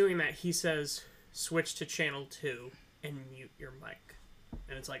as she's doing that, he says, switch to channel 2 and mute your mic.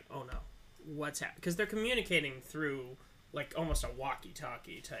 And it's like, oh no, what's happening? Because they're communicating through, like, almost a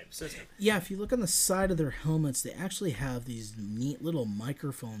walkie-talkie type system. Yeah, if you look on the side of their helmets, they actually have these neat little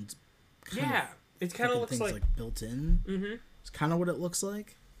microphones. It kind of looks things like built in. Mm-hmm. It's kind of what it looks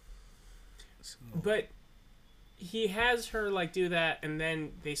like. So. But he has her, like, do that, and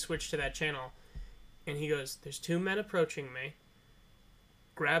then they switch to that channel. And he goes, there's 2 men approaching me.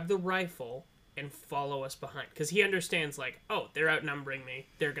 Grab the rifle and follow us behind. Because he understands, like, oh, they're outnumbering me.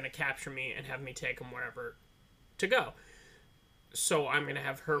 They're going to capture me and have me take them wherever to go. So I'm going to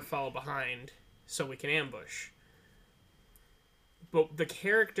have her follow behind so we can ambush. But the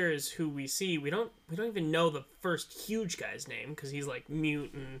characters who we see, we don't even know the first huge guy's name because he's, like,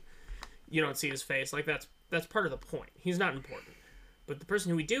 mute and you don't see his face. Like, that's part of the point. He's not important. But the person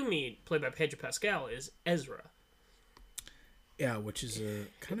who we do meet, played by Pedro Pascal, is Ezra. Yeah, which is a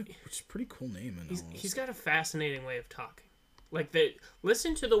pretty cool name. He's got a fascinating way of talking. Like,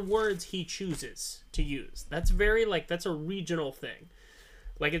 listen to the words he chooses to use. That's that's a regional thing.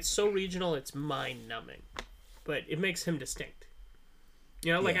 Like, it's so regional, it's mind-numbing. But it makes him distinct.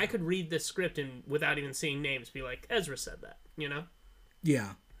 You know, like, I could read this script and without even seeing names be like, Ezra said that, you know?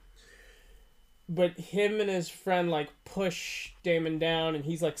 Yeah. But him and his friend, like, push Damon down, and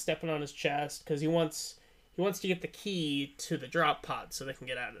he's, like, stepping on his chest because he wants to get the key to the drop pod so they can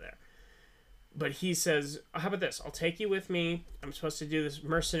get out of there. But he says, how about this? I'll take you with me. I'm supposed to do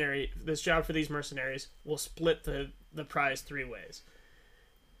this job for these mercenaries. We'll split the prize 3 ways.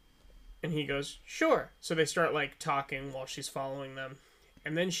 And he goes, sure. So they start, like, talking while she's following them.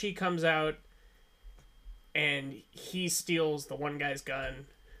 And then she comes out, and he steals the one guy's gun.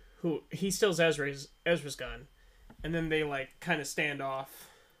 He steals Ezra's gun, and then they, like, kind of stand off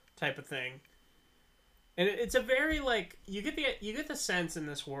type of thing. And it's a very, like, you get the sense in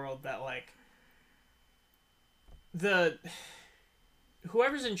this world that, like,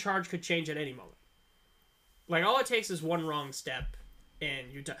 whoever's in charge could change at any moment. Like, all it takes is one wrong step,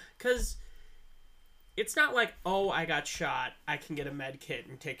 and you're done. Because it's not like, oh, I got shot, I can get a med kit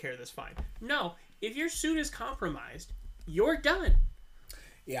and take care of this fine. No, if your suit is compromised, you're done.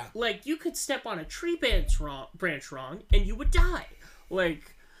 Yeah. Like, you could step on a tree branch wrong, and you would die.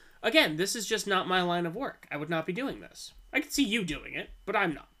 Like, again, this is just not my line of work. I would not be doing this. I could see you doing it, but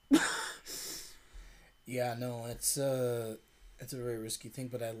I'm not. Yeah, no, it's a very risky thing,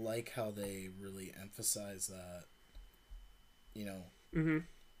 but I like how they really emphasize that, you know. Mm-hmm.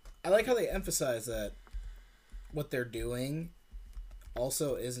 I like how they emphasize that what they're doing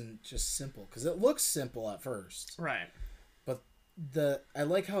also isn't just simple, because it looks simple at first. Right. I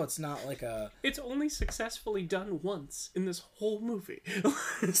like how it's not like a... It's only successfully done once in this whole movie.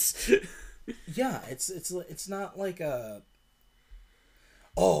 Yeah, it's not like a...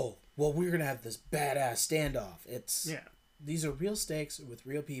 Oh, well, we're gonna have this badass standoff. These are real stakes with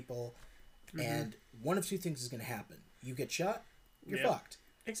real people, and one of 2 things is gonna happen. You get shot, you're fucked.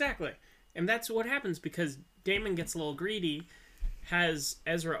 Exactly. And that's what happens because Damon gets a little greedy, has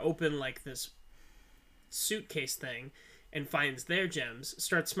Ezra open, like, this suitcase thing, and finds their gems,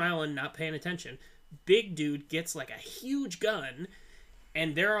 starts smiling, not paying attention. Big dude gets, like, a huge gun,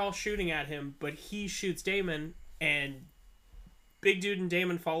 and they're all shooting at him, but he shoots Damon, and big dude and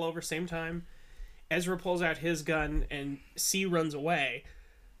Damon fall over same time. Ezra pulls out his gun, and C runs away.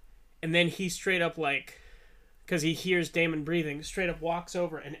 And then he straight up, like, because he hears Damon breathing, straight up walks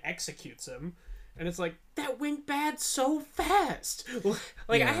over and executes him. And it's like, that went bad so fast.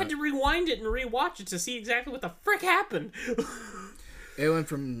 Like, I had to rewind it and rewatch it to see exactly what the frick happened. It went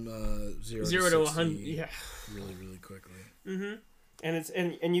from 0 to 100, really, really quickly. Mm-hmm. And it's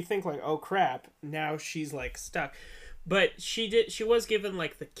and you think, like, oh crap, now she's, like, stuck. But she was given,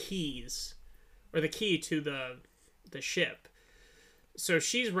 like, the keys, or the key to the ship. So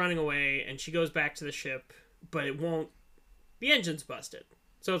she's running away, and she goes back to the ship, but it won't. The engine's busted.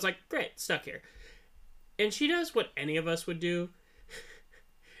 So it's like, great, stuck here. And she does what any of us would do.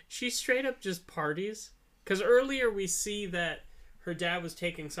 She straight up just parties. Because earlier we see that her dad was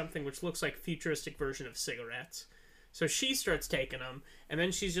taking something which looks like futuristic version of cigarettes. So she starts taking them. And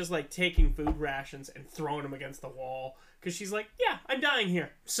then she's just, like, taking food rations and throwing them against the wall. Because she's like, yeah, I'm dying here.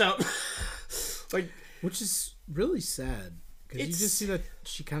 So, like... Which is really sad. Because you just see that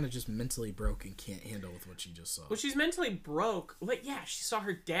she kind of just mentally broke and can't handle with what she just saw. Well, she's mentally broke. Like, yeah, she saw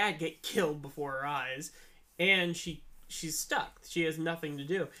her dad get killed before her eyes, and she's stuck. She has nothing to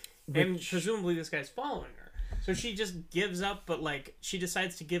do. And presumably this guy's following her. So she just gives up, but, like, she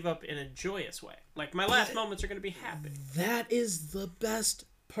decides to give up in a joyous way. Like, my last moments are going to be happy. That is the best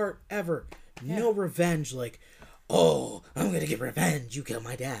part ever. Yeah. No revenge, like, oh, I'm gonna get revenge. You killed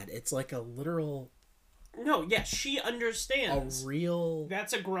my dad. It's like a literal, No, yes, she a understands. real.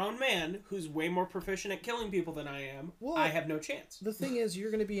 That's a grown man who's way more proficient at killing people than I am. Well, I have no chance. The thing is,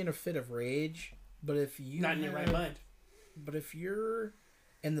 you're gonna be in a fit of rage, but if you Not in your right mind. But if you're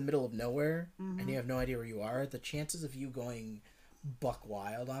in the middle of nowhere and you have no idea where you are, the chances of you going buck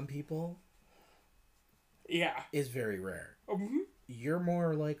wild on people Yeah. is very rare. You're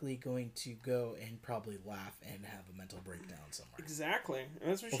more likely going to go and probably laugh and have a mental breakdown somewhere Exactly.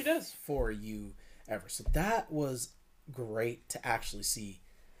 And that's what she does. before you ever. So that was great to actually see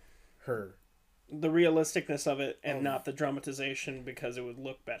her. The realisticness of it and not the dramatization because it would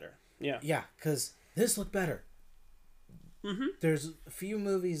look better. Yeah. Yeah, because this looked better. There's a few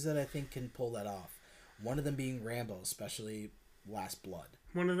movies that I think can pull that off. One of them being Rambo, especially Last Blood.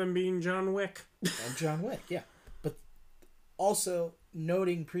 One of them being John Wick. And John Wick, yeah. But also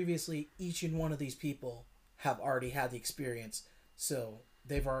noting previously, each and one of these people have already had the experience, so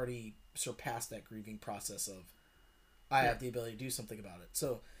they've already surpassed that grieving process of, I have the ability to do something about it.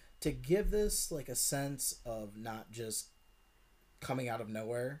 So to give this like a sense of not just coming out of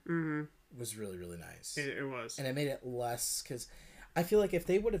nowhere was really, really nice. It was. And it made it less, because I feel like if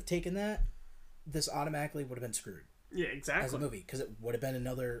they would have taken that, this automatically would have been screwed Yeah, as a exactly. movie, because it would have been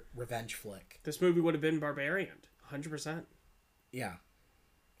another revenge flick. This movie would have been Barbarian. 100%. Yeah.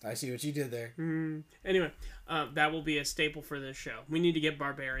 I see what you did there. Anyway, that will be a staple for this show. We need to get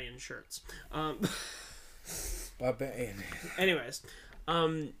Barbarian shirts. Anyways,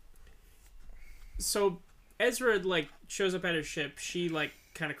 so Ezra like shows up at his ship. She like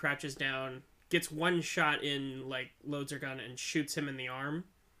kind of crouches down, gets one shot in, like loads her gun and shoots him in the arm.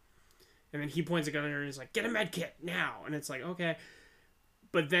 And then he points a gun at her and he's like, "Get a med kit now!" And it's like, okay.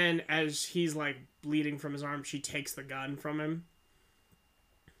 But then as he's like bleeding from his arm, she takes the gun from him.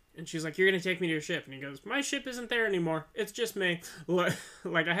 And she's like, "You're going to take me to your ship." And he goes, "My ship isn't there anymore. It's just me.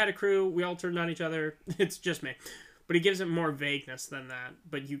 Like, I had a crew. We all turned on each other. It's just me." But he gives it more vagueness than that.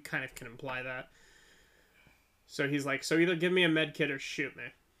 But you kind of can imply that. So he's like, "So either give me a med kit or shoot me."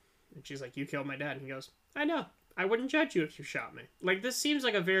 And she's like, "You killed my dad." And he goes, "I know. I wouldn't judge you if you shot me." Like, this seems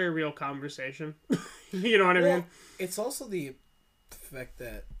like a very real conversation. You know what I mean? It's also the fact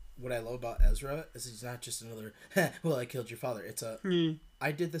that what I love about Ezra is he's not just another, well, I killed your father. It's a,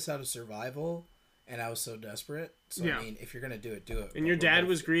 I did this out of survival, and I was so desperate. So, Yeah. I mean, if you're going to do it, do it. And your dad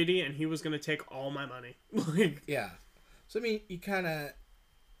was greedy, and he was going to take all my money. Like, Yeah. So, I mean, you kind of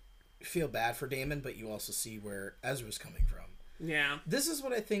feel bad for Damon, but you also see where Ezra's coming from. yeah. This is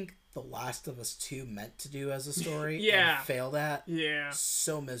what I think The Last of Us 2 meant to do as a story. Yeah. And failed at Yeah.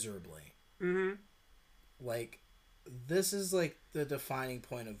 so miserably. Mm-hmm. Like, this is like the defining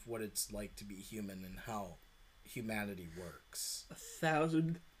point of what it's like to be human and how humanity works.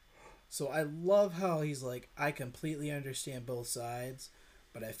 1,000. So I love how he's like, I completely understand both sides,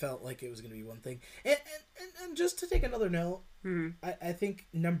 but I felt like it was going to be one thing. And just to take another note, I think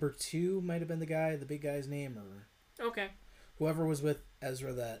number 2 might have been the big guy's name, or Okay. whoever was with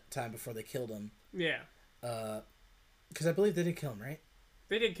Ezra that time before they killed him. Yeah. Because I believe they did kill him, right?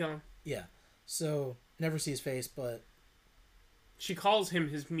 They did kill him. Yeah. So, never see his face, but She calls him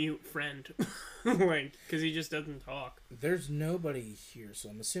his mute friend. Like, because he just doesn't talk. there's nobody here, so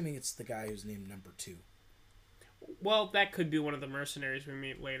I'm assuming it's the guy who's named number 2. Well, that could be one of the mercenaries we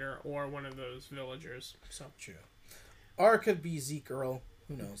meet later, or one of those villagers. So, True. Or it could be Zeke Earl.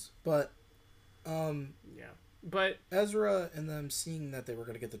 Who knows? But, yeah. But, Ezra and them seeing that they were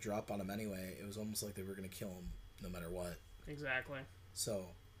going to get the drop on him anyway, it was almost like they were going to kill him no matter what. exactly. So,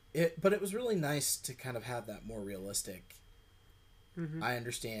 but it was really nice to kind of have that more realistic. I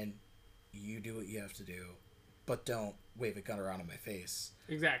understand you do what you have to do, but don't wave a gun around in my face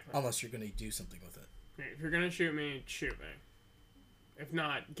Exactly. unless you're going to do something with it. If you're gonna shoot me, shoot me. If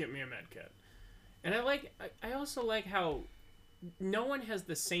not, get me a med kit. And I also like how no one has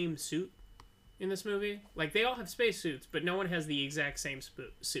the same suit in this movie. Like, they all have space suits, but no one has the exact same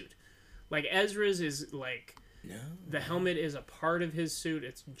suit. Like, Ezra's is like, No. the helmet is a part of his suit.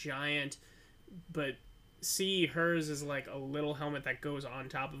 It's giant, but hers is like a little helmet that goes on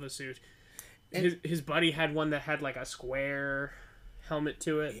top of a suit. His buddy had one that had like a square helmet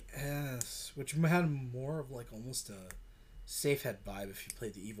to it. Yes, which had more of like almost a safe head vibe if you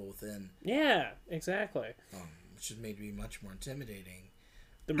played the Evil Within, Yeah, exactly. which has made me much more intimidating.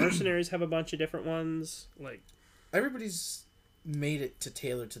 The mercenaries have a bunch of different ones. Like, Everybody's made it to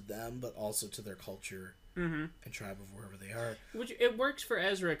tailor to them, but also to their culture and tribe of wherever they are. which it works for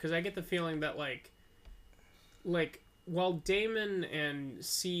Ezra because I get the feeling that like while Damon and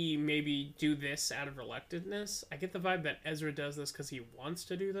C maybe do this out of reluctantness, I get the vibe that Ezra does this because he wants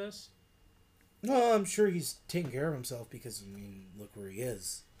to do this. No, I'm sure he's taking care of himself because, I mean, look where he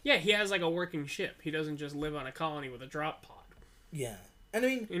is. Yeah, he has like a working ship. He doesn't just live on a colony with a drop pod. Yeah. And I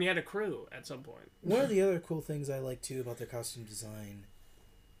mean, And he had a crew at some point. one of the other cool things I like too about their costume design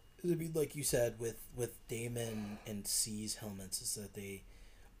is, I mean, like you said, with Damon and C's helmets, is that they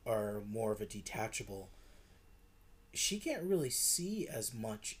are more of a detachable. She can't really see as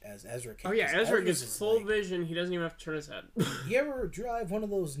much as Ezra can. Oh yeah, 'cause Ezra Ezra's gets is full like- vision. He doesn't even have to turn his head. You ever drive one of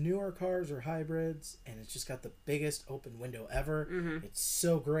those newer cars or hybrids, and it's just got the biggest open window ever? Mhm. It's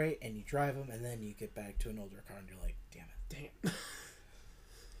so great, and you drive them, and then you get back to an older car, and you're like, damn it. Damn.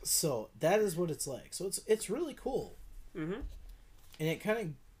 So that is what it's like. So it's really cool, Mm-hmm. and it kind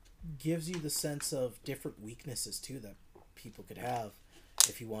of gives you the sense of different weaknesses too that people could have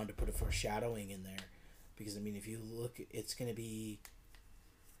if you wanted to put a foreshadowing in there. Because I mean, if you look, it's going to be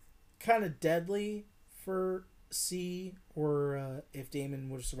kind of deadly for C, or if Damon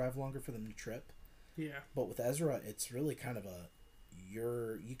would have survived longer for them to trip. Yeah. But with Ezra, it's really kind of a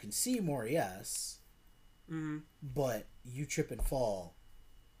you can see more, yes, Mm-hmm. but you trip and fall,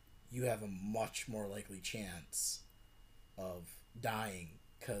 you have a much more likely chance of dying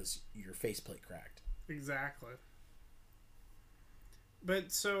because your faceplate cracked. Exactly.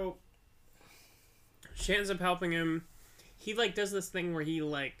 But so she ends up helping him. He like does this thing where he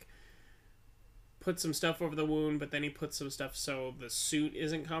like puts some stuff over the wound, but then he puts some stuff so the suit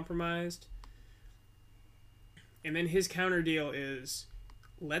isn't compromised. And then his counter deal is,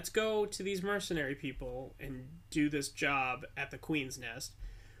 let's go to these mercenary people and do this job at the Queen's Nest.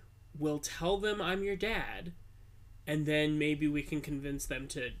 We'll tell them I'm your dad, and then maybe we can convince them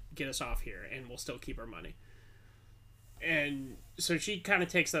to get us off here, and we'll still keep our money. And so she kind of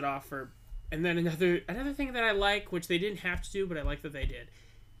takes that offer. And then another thing that I like, which they didn't have to do, but I like that they did,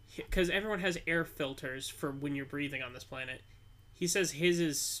 because everyone has air filters for when you're breathing on this planet. He says his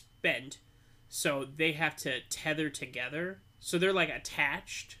is spent, so they have to tether together. So they're like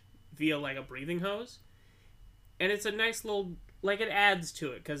attached via like a breathing hose. And it's a nice little, like, it adds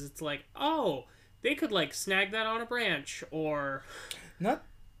to it, because it's like, oh, they could like snag that on a branch, or Not,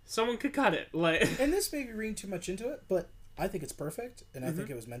 someone could cut it. Like, and this may be reading too much into it, but I think it's perfect, and I think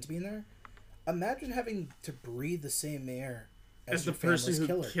it was meant to be in there. Imagine having to breathe the same air as as the your person family's who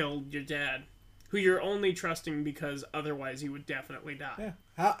killer. killed your dad, who you're only trusting because otherwise you would definitely die.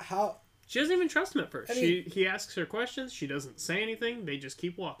 Yeah. How She doesn't even trust him at first. I mean- He asks her questions. She doesn't say anything. They just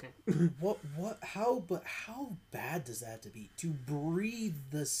keep walking. how bad does that have to be to breathe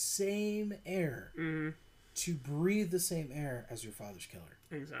the same air? Mm-hmm. To breathe the same air as your father's killer,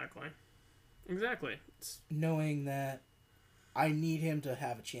 Exactly. It's, knowing that I need him to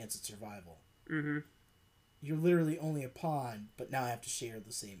have a chance at survival. mm-hmm. You're literally only a pawn, but now I have to share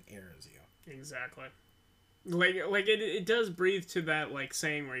the same air as you. Exactly. Like it does breathe to that like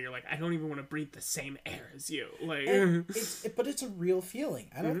saying where you're like, I don't even want to breathe the same air as you. Like, And but it's a real feeling.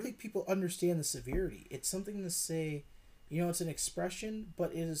 I don't Mhm. think people understand the severity. It's something to say, it's an expression,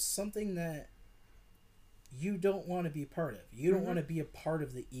 but it is something that you don't want to be a part of. You don't Mhm. want to be a part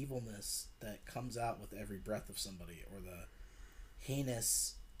of the evilness that comes out with every breath of somebody, or the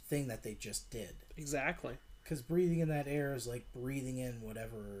heinous thing that they just did. exactly. Because breathing in that air is like breathing in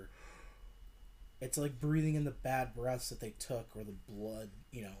whatever. It's like breathing in the bad breaths that they took, or the blood,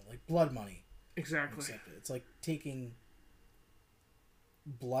 like blood money. Exactly. It's like taking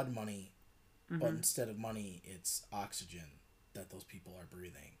blood money, but Mhm. instead of money, it's oxygen that those people are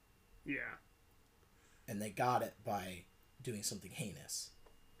breathing. Yeah. And they got it by doing something heinous.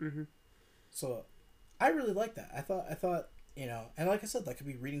 Mm-hmm. So I really like that. I thought, and like I said, that could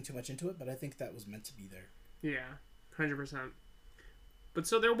be reading too much into it, but I think that was meant to be there. Yeah. 100%. But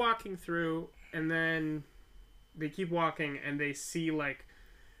so they're walking through, and then they keep walking, and they see, like,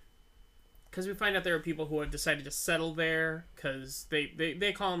 because we find out there are people who have decided to settle there, because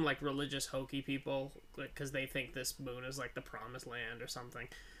they call them, like, religious hokey people, like, because they think this moon is, like, the promised land or something.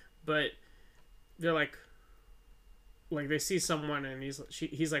 But they're, like, they see someone, and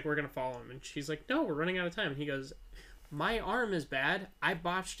he's like, we're going to follow him. And she's like, no, we're running out of time. And he goes, my arm is bad. I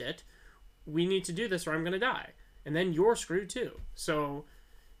botched it. We need to do this or I'm going to die. And then you're screwed too. So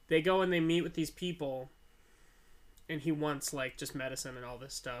they go and they meet with these people, and he wants like just medicine and all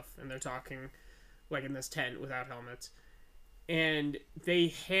this stuff, and they're talking like in this tent without helmets, and they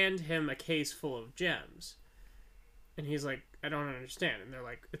hand him a case full of gems, and he's like, I don't understand. And they're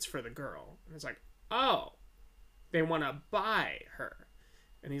like, it's for the girl. And it's like, oh, they want to buy her.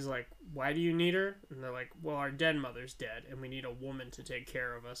 And he's like, why do you need her? And they're like, well, our dead mother's dead, and we need a woman to take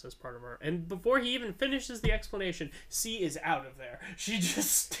care of us as part of our... And before he even finishes the explanation, C is out of there. She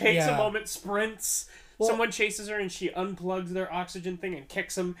just takes a Yeah. moment, sprints, Someone chases her and she unplugs their oxygen thing and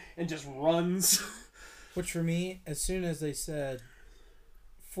kicks him and just runs. Which for me, as soon as they said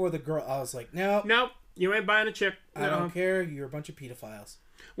for the girl, I was like, no, Nope, you ain't buying a chick. I don't care. You're a bunch of pedophiles.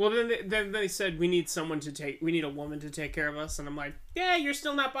 Well, then they said we need a woman to take care of us, and I'm like, yeah, you're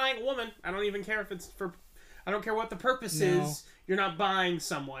still not buying a woman. I don't even care if it's for, I don't care what the purpose is. You're not buying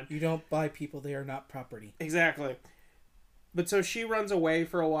someone. You don't buy people; they are not property. Exactly. But so she runs away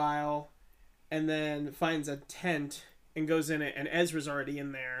for a while, and then finds a tent and goes in it, and Ezra's already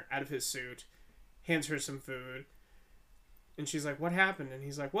in there out of his suit, hands her some food. And she's like, what happened? And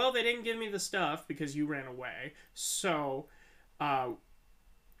he's like, well, they didn't give me the stuff because you ran away. So,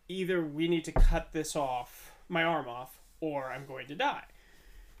 either we need to cut my arm off, or I'm going to die.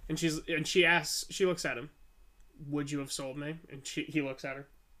 And she looks at him, would you have sold me? And he looks at her,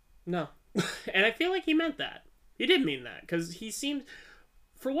 no. And I feel like he meant that. He did mean that, because he seemed,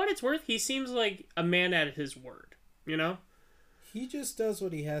 for what it's worth, he seems like a man at his word, you know? He just does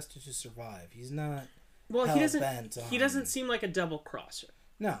what he has to survive. He's not. Well, he doesn't seem like a double crosser.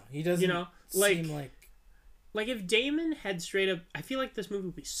 No, he doesn't. You know, seem like if Damon had straight up, I feel like this movie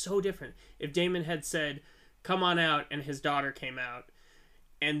would be so different if Damon had said, "Come on out," and his daughter came out,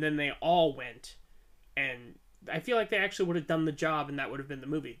 and then they all went, and I feel like they actually would have done the job, and that would have been the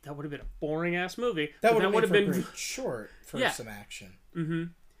movie. That would have been a boring ass movie. That would have been short for some action. Mm-hmm.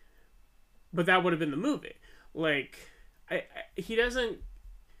 But that would have been the movie. Like, he doesn't.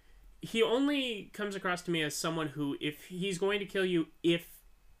 He only comes across to me as someone who, if he's going to kill you, if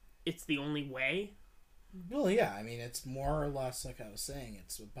it's the only way. Well, yeah. I mean, it's more or less like I was saying.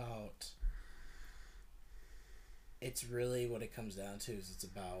 It's about. It's really what it comes down to is it's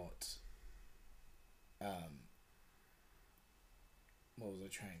about. What was I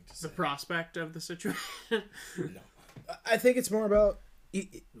trying to say? The prospect of the situation. No, I think it's more about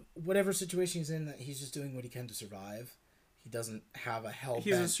whatever situation he's in. That he's just doing what he can to survive. He doesn't have a hell-bent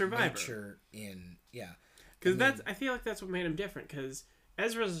He's a survivor. nature in Because I feel like that's what made him different. Because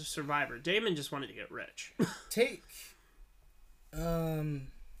Ezra's a survivor. Damon just wanted to get rich. I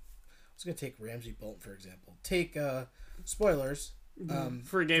was gonna take Ramsay Bolton for example. Take spoilers.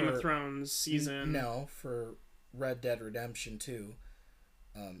 For Game of Thrones season. No, for Red Dead Redemption 2.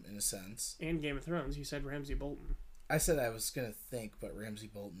 In a sense. And Game of Thrones. You said Ramsay Bolton. I said I was gonna think, but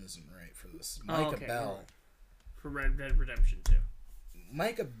Ramsay Bolton isn't right for this. Micah Bell. Right. For Red Dead Redemption 2.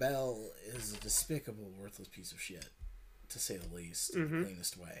 Micah Bell is a despicable, worthless piece of shit, to say the least, in the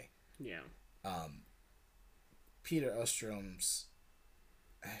cleanest way. Yeah. Peter Ostrom's,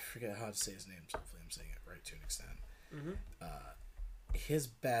 I forget how to say his name, so hopefully I'm saying it right to an extent. His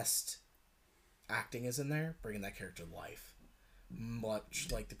best acting is in there, bringing that character to life. Much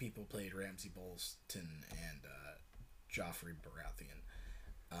like the people who played Ramsay Bolton and Joffrey Baratheon.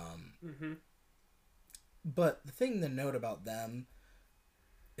 But the thing to note about them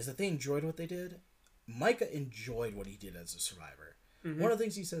is that they enjoyed what they did. Micah enjoyed what he did as a survivor. One of the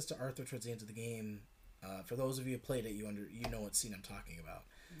things he says to Arthur towards the end of the game, for those of you who played it, you know what scene I'm talking about.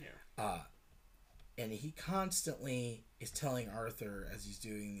 Yeah. And he constantly is telling Arthur as he's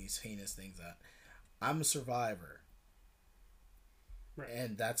doing these heinous things that I'm a survivor. Right.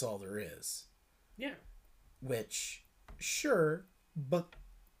 And that's all there is. Yeah. Which, sure, but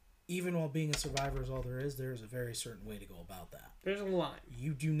even while being a survivor is all there is a very certain way to go about that. There's a line.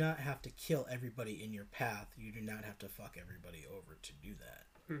 You do not have to kill everybody in your path. You do not have to fuck everybody over to do that.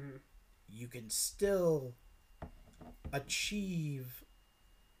 You can still achieve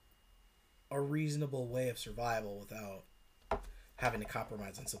a reasonable way of survival without having to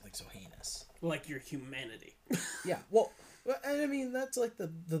compromise on something so heinous. Like your humanity. Yeah, well, and I mean, that's like the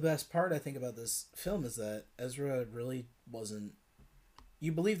best part I think about this film is that Ezra really wasn't.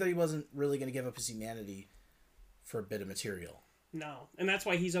 You believe that he wasn't really going to give up his humanity for a bit of material. No, and that's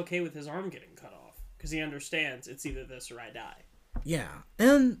why he's okay with his arm getting cut off. Because he understands it's either this or I die. Yeah,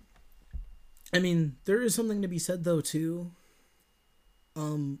 and I mean, there is something to be said, though, too.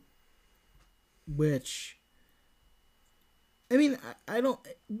 Which, I mean, I don't...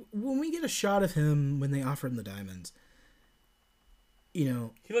 When we get a shot of him when they offer him the diamonds, you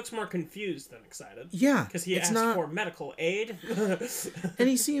know... He looks more confused than excited. Yeah. Because he asked for medical aid. And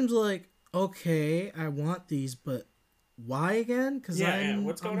he seems like, okay, I want these, but why again? Because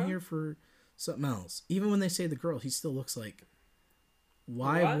I'm here for something else. Even when they say the girl, he still looks like,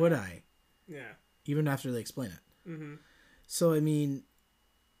 why would I? Yeah. Even after they explain it. So, I mean,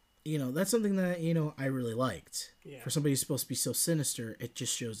 you know, that's something that, you know, I really liked. Yeah. For somebody who's supposed to be so sinister, it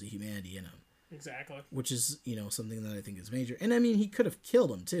just shows the humanity in him. Exactly. Which is, you know, something that I think is major. And I mean, he could have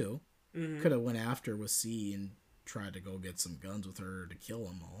killed him too. Could have went after with C and tried to go get some guns with her to kill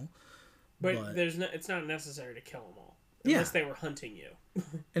them all. But there's no, it's not necessary to kill them all. Yeah. Unless they were hunting you.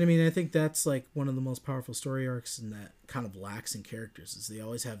 And I mean, I think that's like one of the most powerful story arcs and that kind of lacks in characters is they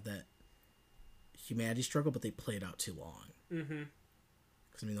always have that humanity struggle, but they play it out too long. Mm-hmm.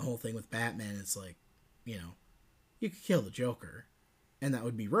 Because I mean, the whole thing with Batman, it's like, you know, you could kill the Joker, and that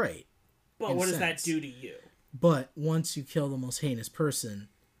would be right. But what does that do to you? But once you kill the most heinous person,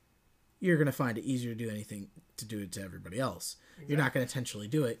 you're going to find it easier to do anything to do it to everybody else. Exactly. You're not going to intentionally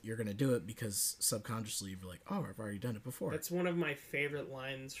do it. You're going to do it because subconsciously you're like, oh, I've already done it before. That's one of my favorite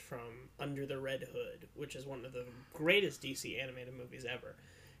lines from Under the Red Hood, which is one of the greatest DC animated movies ever.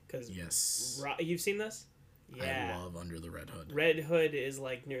 Cause yes. You've seen this? Yeah. I love Under the Red Hood. Red Hood is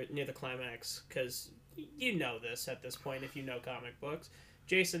like near the climax because you know this at this point if you know comic books.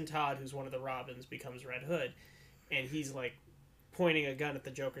 Jason Todd, who's one of the Robins, becomes Red Hood, and he's like pointing a gun at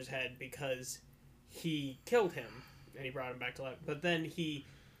the Joker's head because he killed him and he brought him back to life. But then he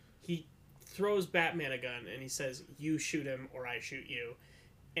throws Batman a gun and he says, "You shoot him or I shoot you,"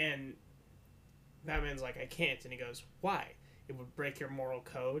 and Batman's like, "I can't," and he goes, "Why? It would break your moral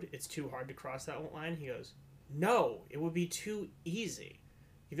code. It's too hard to cross that line." He goes, "No, it would be too easy.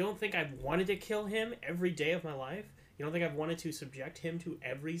 You don't think I've wanted to kill him every day of my life? You don't think I've wanted to subject him to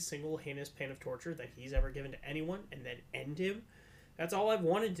every single heinous pain of torture that he's ever given to anyone and then end him? That's all I've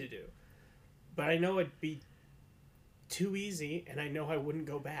wanted to do. But I know it'd be too easy, and I know I wouldn't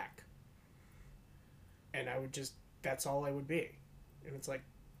go back. And I would just, that's all I would be." And it's like,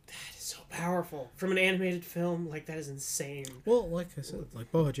 that is so powerful. From an animated film, like, that is insane. Well, like I said,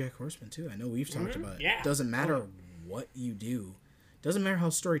 like BoJack Horseman, too. I know we've talked about it. Yeah. It doesn't matter what you do. It doesn't matter how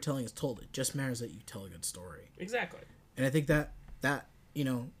storytelling is told. It just matters that you tell a good story. Exactly. And I think that you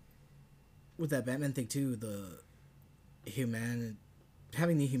know, with that Batman thing, too,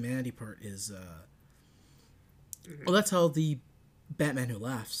 having the humanity part is, well, that's how the Batman Who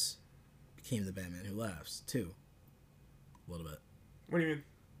Laughs became the Batman Who Laughs, too. A little bit. What do you mean?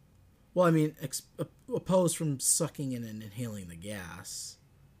 Well, I mean, opposed from sucking in and inhaling the gas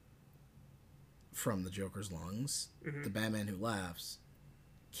from the Joker's lungs, the Batman Who Laughs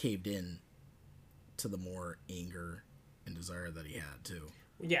caved in to the more anger and desire that he had, too.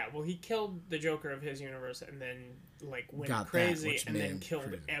 Yeah, well, he killed the Joker of his universe and then, like, went crazy and then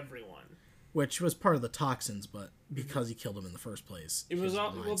killed everyone. Which was part of the toxins, but because he killed him in the first place, it was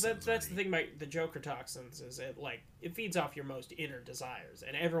all well. That's the thing about the Joker toxins is it feeds off your most inner desires,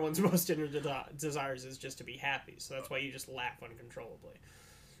 and everyone's most inner desires is just to be happy. So that's why you just laugh uncontrollably.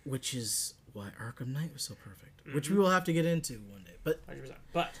 Which is why Arkham Knight was so perfect, which we will have to get into one day. But 100%.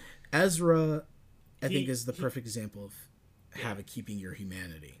 But Ezra, I think, is the perfect example of keeping your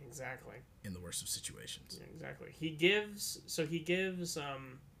humanity exactly in the worst of situations. Yeah, exactly. He gives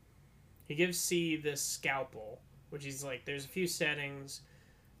C this scalpel, which is like, there's a few settings.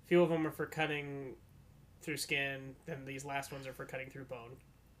 A few of them are for cutting through skin, then these last ones are for cutting through bone.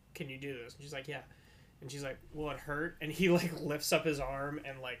 Can you do this? And she's like, yeah. And she's like, will it hurt? And he, like, lifts up his arm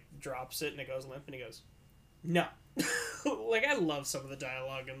and, like, drops it, and it goes limp, and he goes, no. Like, I love some of the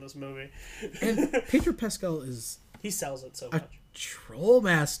dialogue in this movie. And Pedro Pascal is... He sells it so much. Troll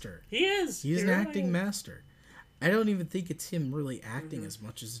master. He is. He's an acting master. I don't even think it's him really acting as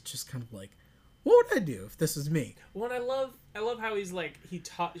much as it's just kind of like, what would I do if this is me? Well, and I love how he's like,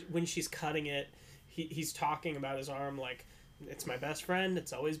 when she's cutting it, he's talking about his arm like, it's my best friend,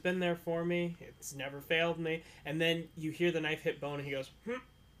 it's always been there for me, it's never failed me. And then you hear the knife hit bone and he goes,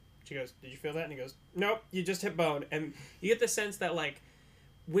 She goes, did you feel that? And he goes, nope, you just hit bone. And you get the sense that, like,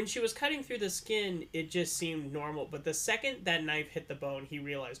 when she was cutting through the skin, it just seemed normal. But the second that knife hit the bone, he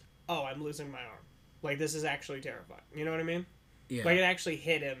realized, oh, I'm losing my arm. Like, this is actually terrifying. You know what I mean? Yeah. Like, it actually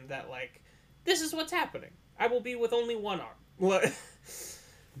hit him that, like, this is what's happening. I will be with only one arm.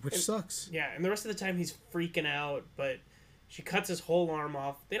 Which sucks. Yeah, and the rest of the time he's freaking out, but she cuts his whole arm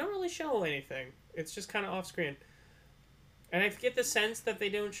off. They don't really show anything. It's just kind of off screen. And I get the sense that they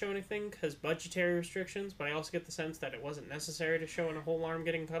don't show anything because budgetary restrictions, but I also get the sense that it wasn't necessary to show a whole arm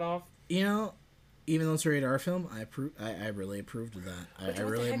getting cut off. You know, even though it's a rated R film, I really approved of that. I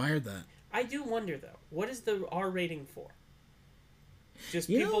really admired that. I do wonder, though, what is the R rating for? Just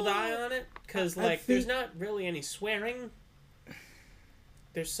people die on it? Because, like, there's not really any swearing.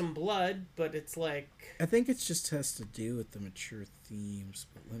 There's some blood, but it's like... I think it just has to do with the mature themes,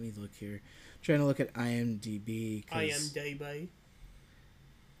 but let me look here. I'm trying to look at IMDb. IMDb?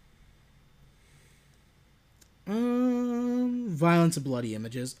 Violence and bloody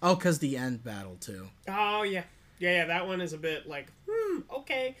images. Oh, because the end battle, too. Oh, yeah. Yeah, that one is a bit like,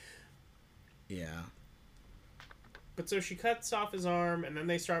 okay. Yeah. But so she cuts off his arm, and then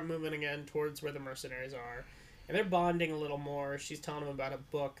they start moving again towards where the mercenaries are. And they're bonding a little more. She's telling him about a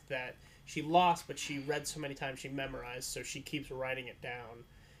book that she lost, but she read so many times she memorized, so she keeps writing it down.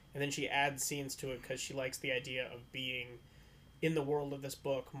 And then she adds scenes to it because she likes the idea of being in the world of this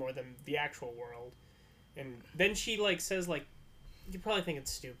book more than the actual world. And then she, like, says, like, you probably think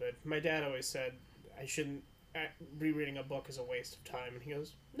it's stupid. My dad always said I shouldn't... rereading a book is a waste of time. And he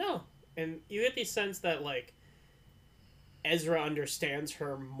goes, no. And you get the sense that, like, Ezra understands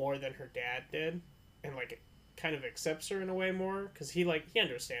her more than her dad did. And, like, kind of accepts her in a way more. Because he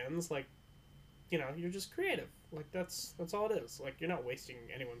understands, like, you know, you're just creative. Like, that's all it is. Like, you're not wasting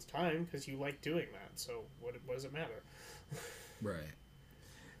anyone's time because you like doing that. So what does it matter? Right.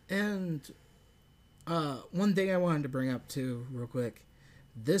 And one thing I wanted to bring up, too, real quick.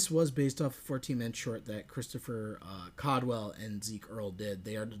 This was based off a 14-minute short that Christopher Caldwell and Zeke Earl did.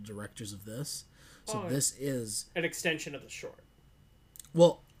 They are the directors of this. So this is... an extension of the short.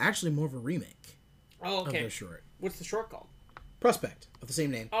 Well, actually more of a remake of their short. What's the short called? Prospect, of the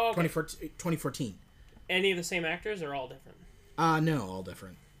same name. Oh, okay. 2014. Any of the same actors or all different? No, all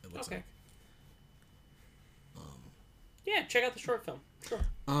different, it looks like. Yeah, check out the short film. Sure.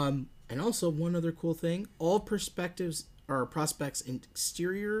 And also, one other cool thing, all perspectives... or Prospect's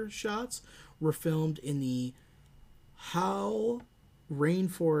exterior shots were filmed in the Howe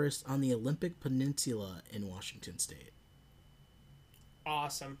rainforest on the Olympic Peninsula in Washington State.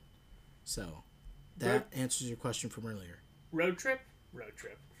 Awesome. So, that answers your question from earlier. Road trip? Road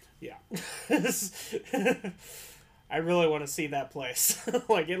trip. Yeah. I really want to see that place.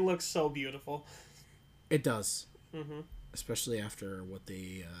 Like, it looks so beautiful. It does. Mm-hmm. Especially after what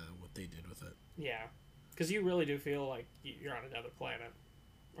they did with it. Yeah. Because you really do feel like you're on another planet.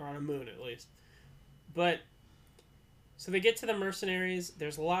 Or on a moon, at least. But, so they get to the mercenaries.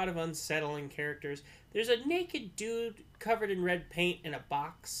 There's a lot of unsettling characters. There's a naked dude covered in red paint in a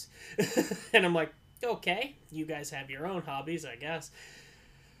box. And I'm like, okay, you guys have your own hobbies, I guess.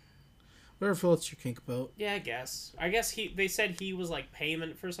 Whatever floats your kink boat. Yeah, I guess. They said he was like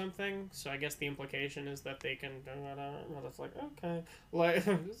payment for something, so I guess the implication is that they can do whatever. Well, it's like, okay. Like,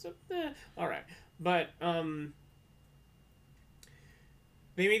 alright. But,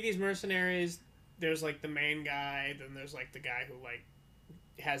 they meet these mercenaries. There's, like, the main guy. Then there's, like, the guy who, like,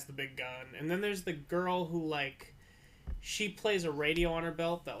 has the big gun. And then there's the girl who, like, she plays a radio on her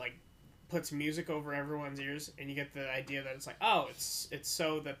belt that, like, puts music over everyone's ears. And you get the idea that it's like, oh, it's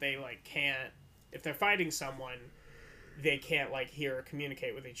so that they, like, can't... If they're fighting someone, they can't, like, hear or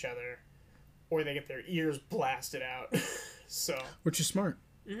communicate with each other. Or they get their ears blasted out. So... Which is smart.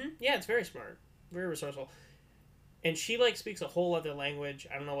 Mm-hmm. Yeah, it's very smart. Very resourceful. And she, like, speaks a whole other language.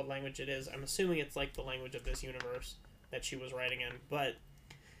 I don't know what language it is. I'm assuming it's, like, the language of this universe that she was writing in. But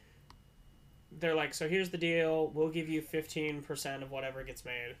they're like, so here's the deal. We'll give you 15% of whatever gets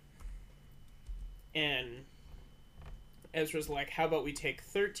made. And Ezra's like, how about we take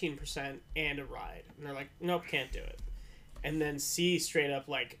 13% and a ride? And they're like, nope, can't do it. And then C straight up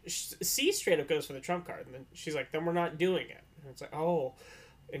goes for the trump card. And then she's like, then we're not doing it. And it's like, oh...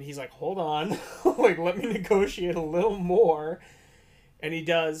 And he's like, hold on. Like, let me negotiate a little more. And he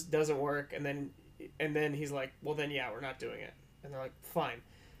doesn't work. And then he's like, well, then, yeah, we're not doing it. And they're like, fine.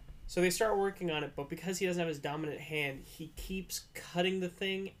 So they start working on it. But because he doesn't have his dominant hand, he keeps cutting the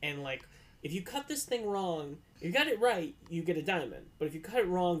thing. And, like, if you cut this thing wrong, if you got it right, you get a diamond. But if you cut it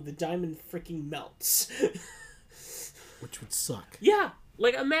wrong, the diamond freaking melts. Which would suck. Yeah.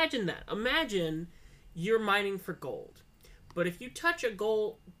 Like, imagine that. Imagine you're mining for gold. But if you touch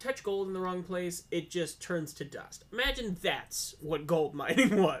gold in the wrong place, it just turns to dust. Imagine that's what gold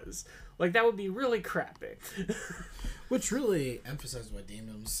mining was. Like, that would be really crappy. Which really emphasizes why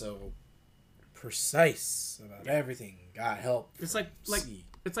Damon was so precise about everything. God help. It's like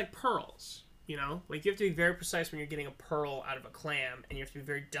pearls, you know? Like, you have to be very precise when you're getting a pearl out of a clam, and you have to be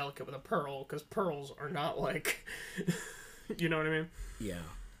very delicate with a pearl, because pearls are not like... You know what I mean? Yeah.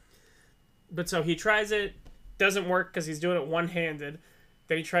 But so he tries it. Doesn't work because he's doing it one-handed.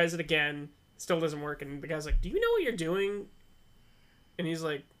 Then he tries it again, still doesn't work, and the guy's like, do you know what you're doing? And he's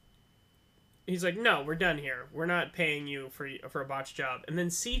like, no, we're done here. We're not paying you for a botched job. And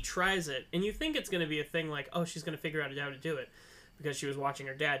then C tries it, and you think it's going to be a thing like, oh, she's going to figure out how to do it because she was watching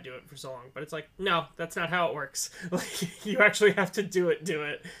her dad do it for so long. But it's like, no, that's not how it works. Like, you actually have to do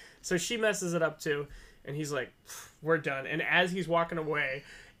it. So she messes it up too, and he's like, we're done. And as he's walking away,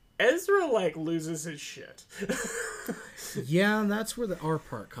 Ezra, like, loses his shit. Yeah, and that's where the R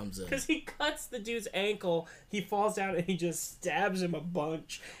part comes in. Because he cuts the dude's ankle, he falls down, and he just stabs him a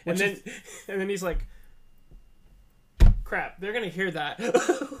bunch. And then he's like, crap, they're going to hear that.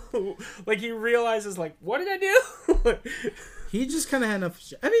 Like, he realizes, like, what did I do? He just kind of had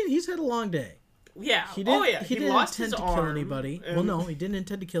enough... I mean, he's had a long day. Yeah. He didn't. Oh yeah. He didn't lost intend his to arm. kill anybody. Well, and- no, he didn't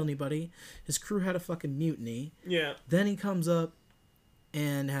intend to kill anybody. His crew had a fucking mutiny. Yeah. Then he comes up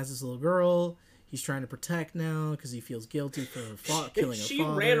and has this little girl. He's trying to protect now because he feels guilty for killing her She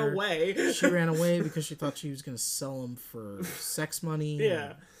father. ran away. She ran away because she thought she was going to sell him for sex money, Yeah.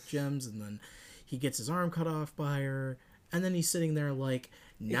 and gems, and then he gets his arm cut off by her, and then he's sitting there like,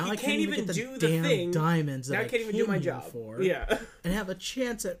 now He I can't even get the do the damn thing. diamonds that Now I can't even do my came here job. for, Yeah. and have a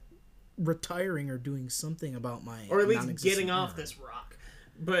chance at retiring or doing something about my Or at least non-existent getting off arm. this rock.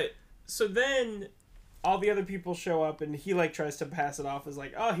 But so then all the other people show up and he like tries to pass it off as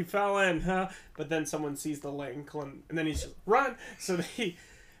like, oh, he fell in, huh? But then someone sees the link and then he's just run. So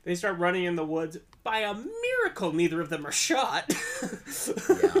they start running in the woods. By a miracle, neither of them are shot.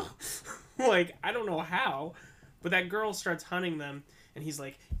 Yeah. Like, I don't know how. But that girl starts hunting them and he's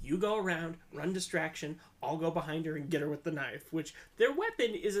like, you go around, run distraction, I'll go behind her and get her with the knife, which their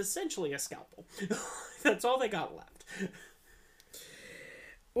weapon is essentially a scalpel. That's all they got left.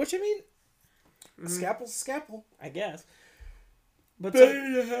 Which, I mean, a scalpel's a scalpel. I guess. But There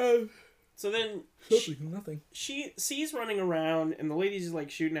you have so then nothing. she sees running around and the lady's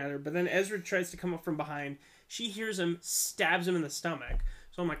like shooting at her, but then Ezra tries to come up from behind. She hears him, stabs him in the stomach.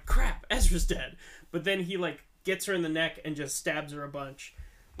 So I'm like, crap, Ezra's dead. But then he like gets her in the neck and just stabs her a bunch.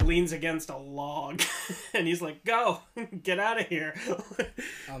 Leans against a log and he's like, go, get out of here.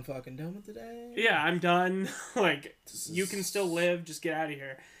 I'm fucking done with the day. Yeah, I'm done. Like, you can still live, just get out of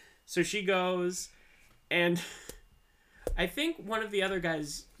here. So she goes, and I think one of the other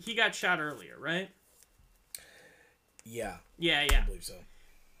guys, he got shot earlier, right? Yeah, Yeah. I believe so.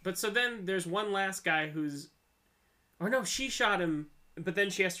 But so then there's one last guy who's, or no, she shot him, but then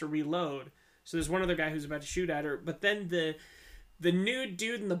she has to reload. So there's one other guy who's about to shoot at her, but then the nude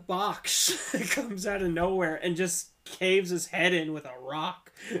dude in the box comes out of nowhere and just caves his head in with a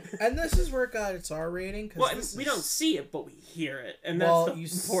rock. And this is where it got its R rating. Cause Well, this we is- don't see it, but we hear it, and that's the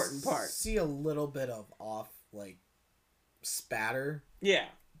important part. See a little bit of off, like, spatter, Yeah,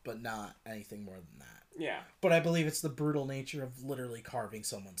 but not anything more than that. yeah, But I believe it's the brutal nature of literally carving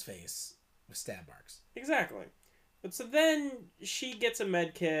someone's face with stab marks. exactly. But so then she gets a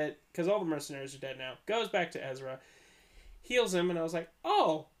med kit, because all the mercenaries are dead now, goes back to Ezra, heals him, and I was like,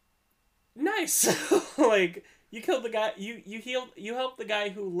 oh, nice. Like, you killed the guy, you helped the guy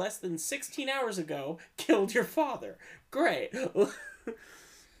who less than 16 hours ago killed your father. Great.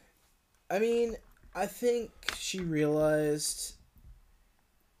 I mean, I think she realized...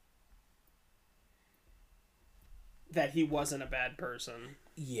 That he wasn't a bad person.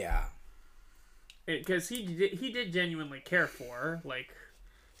 Yeah. Because he did genuinely care for her, like,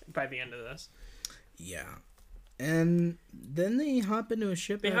 by the end of this. Yeah. And then they hop into a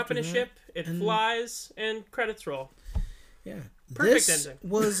ship. They hop in a ship, it flies, and credits roll. Yeah. Perfect This ending.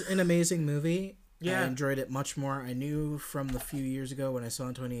 was an amazing movie. Yeah. I enjoyed it much more. I knew from the few years ago when I saw it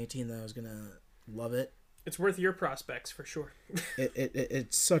in 2018 that I was going to love it. It's worth your prospects, for sure.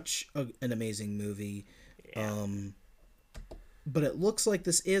 It's such an amazing movie. Yeah. But it looks like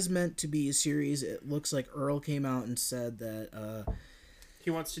this is meant to be a series. It looks like Earl came out and said that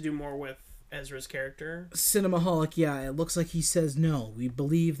He wants to do more with Ezra's character. Cinemaholic, yeah, it looks like he says no. We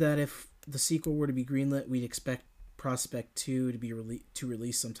believe that if the sequel were to be greenlit, we'd expect Prospect 2 to be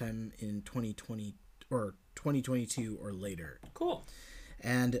release sometime in 2020 or 2022 or later. Cool.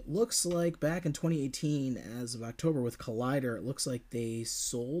 And it looks like back in 2018, as of October with Collider, it looks like they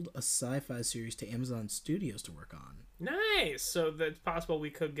sold a sci-fi series to Amazon Studios to work on. Nice. So that's possible we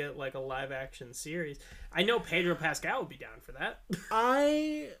could get like a live action series. I know Pedro Pascal would be down for that.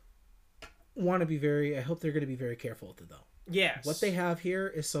 I hope they're going to be very careful with it, though. Yes. What they have here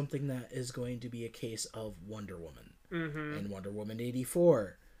is something that is going to be a case of Wonder Woman. Mm-hmm. And Wonder Woman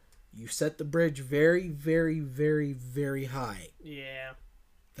 84. You set the bridge very, very, very, very high. Yeah.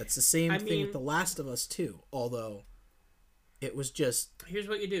 That's the same thing mean- with The Last of Us, too. Although, it was just Here's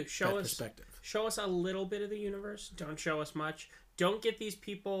what you do. that Show us perspective. show us a little bit of the universe. Don't show us much. Don't get these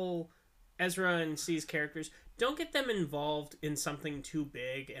people, Ezra and C's characters, don't get them involved in something too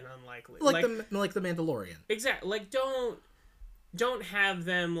big and unlikely. Like the Mandalorian. Exactly. Like, don't have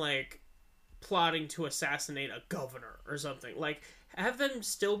them, like, plotting to assassinate a governor or something. Like, have them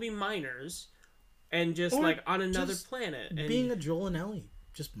still be minors and just, Or like, on another just planet. And Being a Joel and Ellie.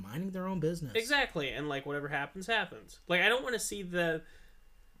 Just minding their own business. exactly. And, like, whatever happens, happens. Like, I don't want to see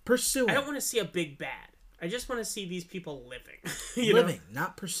Pursuing. I don't want to see a big bad. I just want to see these people living. Living,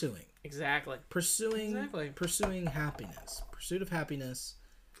 not pursuing. Exactly. Pursuing Exactly. Pursuing happiness. Pursuit of happiness,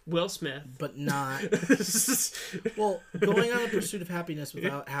 Will Smith. but not... Well, going on a pursuit of happiness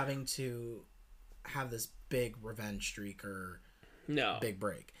without having to have this big revenge streak or No. big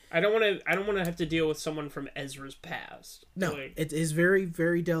break. I don't want to have to deal with someone from Ezra's past. No, Like, it is very,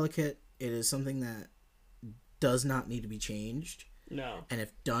 very delicate. It is something that does not need to be changed. no. And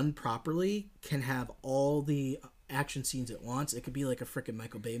if done properly, can have all the action scenes at once. It could be like a freaking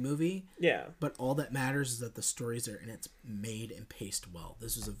Michael Bay movie. Yeah. But all that matters is that the story's there and it's made and paced well.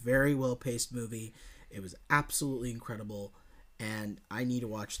 This was a very well paced movie. It was absolutely incredible. And I need to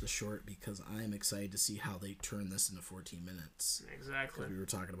watch the short because I am excited to see how they turn this into 14 minutes. Exactly. We were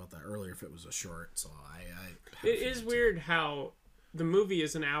talking about that earlier if it was a short. So I It is weird how the movie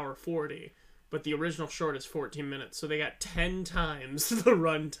is an hour 40, but the original short is 14 minutes. So they got 10 times the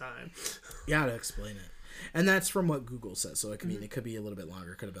runtime. You gotta explain it. And that's from what Google says. So it could be a little bit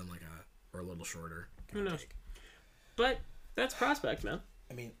longer. It could have been like a little shorter. Who knows? But that's Prospect, man.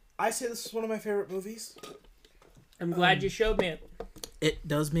 I mean, I say this is one of my favorite movies. I'm glad you showed me it. It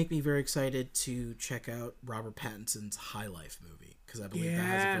does make me very excited to check out Robert Pattinson's High Life movie because I believe that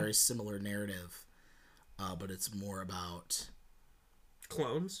has Yeah. a very similar narrative, but it's more about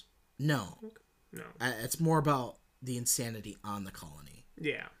Clones? no, No. it's more about the insanity on the colony.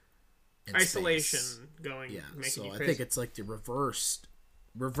 Yeah. in Isolation space. going, Yeah, making so you I crazy. think it's like the reverse,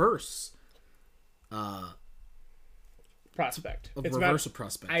 Prospect. of It's reverse about of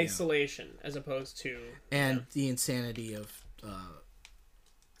Prospect, yeah. isolation as opposed to... And the insanity of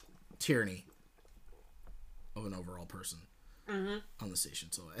tyranny of an overall person on the station.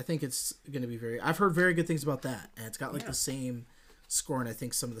 So I think it's going to be very... I've heard very good things about that. And it's got like the same score and I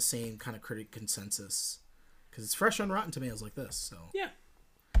think some of the same kind of critic consensus. Because it's fresh on Rotten Tomatoes like this. So. Yeah.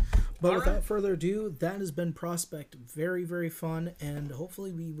 But All without right. further ado, that has been Prospect. Very, very fun. And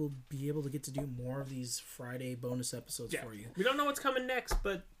hopefully we will be able to get to do more of these Friday bonus episodes Yeah. for you. We don't know what's coming next,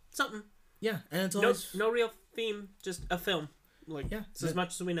 but something. Yeah. And it's No, always... no real theme, just a film. Like, Yeah. it's as much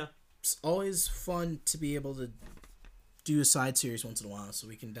as we know. It's always fun to be able to do a side series once in a while so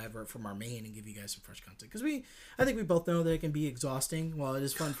we can divert from our main and give you guys some fresh content. Because I think we both know that it can be exhausting. While it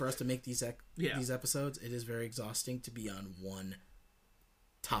is fun for us to make these these episodes, it is very exhausting to be on one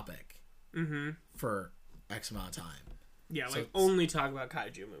topic for X amount of time. Yeah, So like it's- only talk about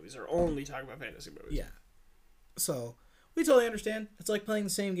kaiju movies or only talk about fantasy movies. Yeah. So we totally understand. It's like playing the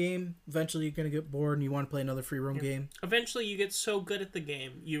same game. Eventually you're going to get bored and you want to play another free roam game. Eventually, you get so good at the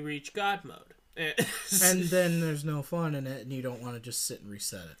game, you reach God mode. And then there's no fun in it and you don't want to just sit and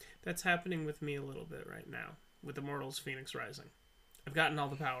reset it. That's happening with me a little bit right now with Immortals Phoenix Rising. I've gotten all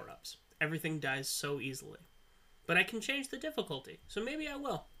the power-ups. Everything dies so easily. But I can change the difficulty, so maybe I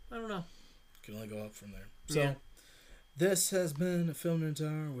will. I don't know. Can only go up from there. So Yeah. this has been a Film Nerds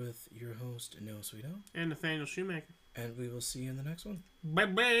Hour with your host, Noah Sweeto. And Nathaniel Shoemaker. And we will see you in the next one.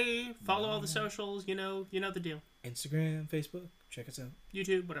 Bye-bye. Follow all the socials. You know the deal. Instagram, Facebook. Check us out.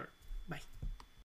 YouTube, whatever. Bye.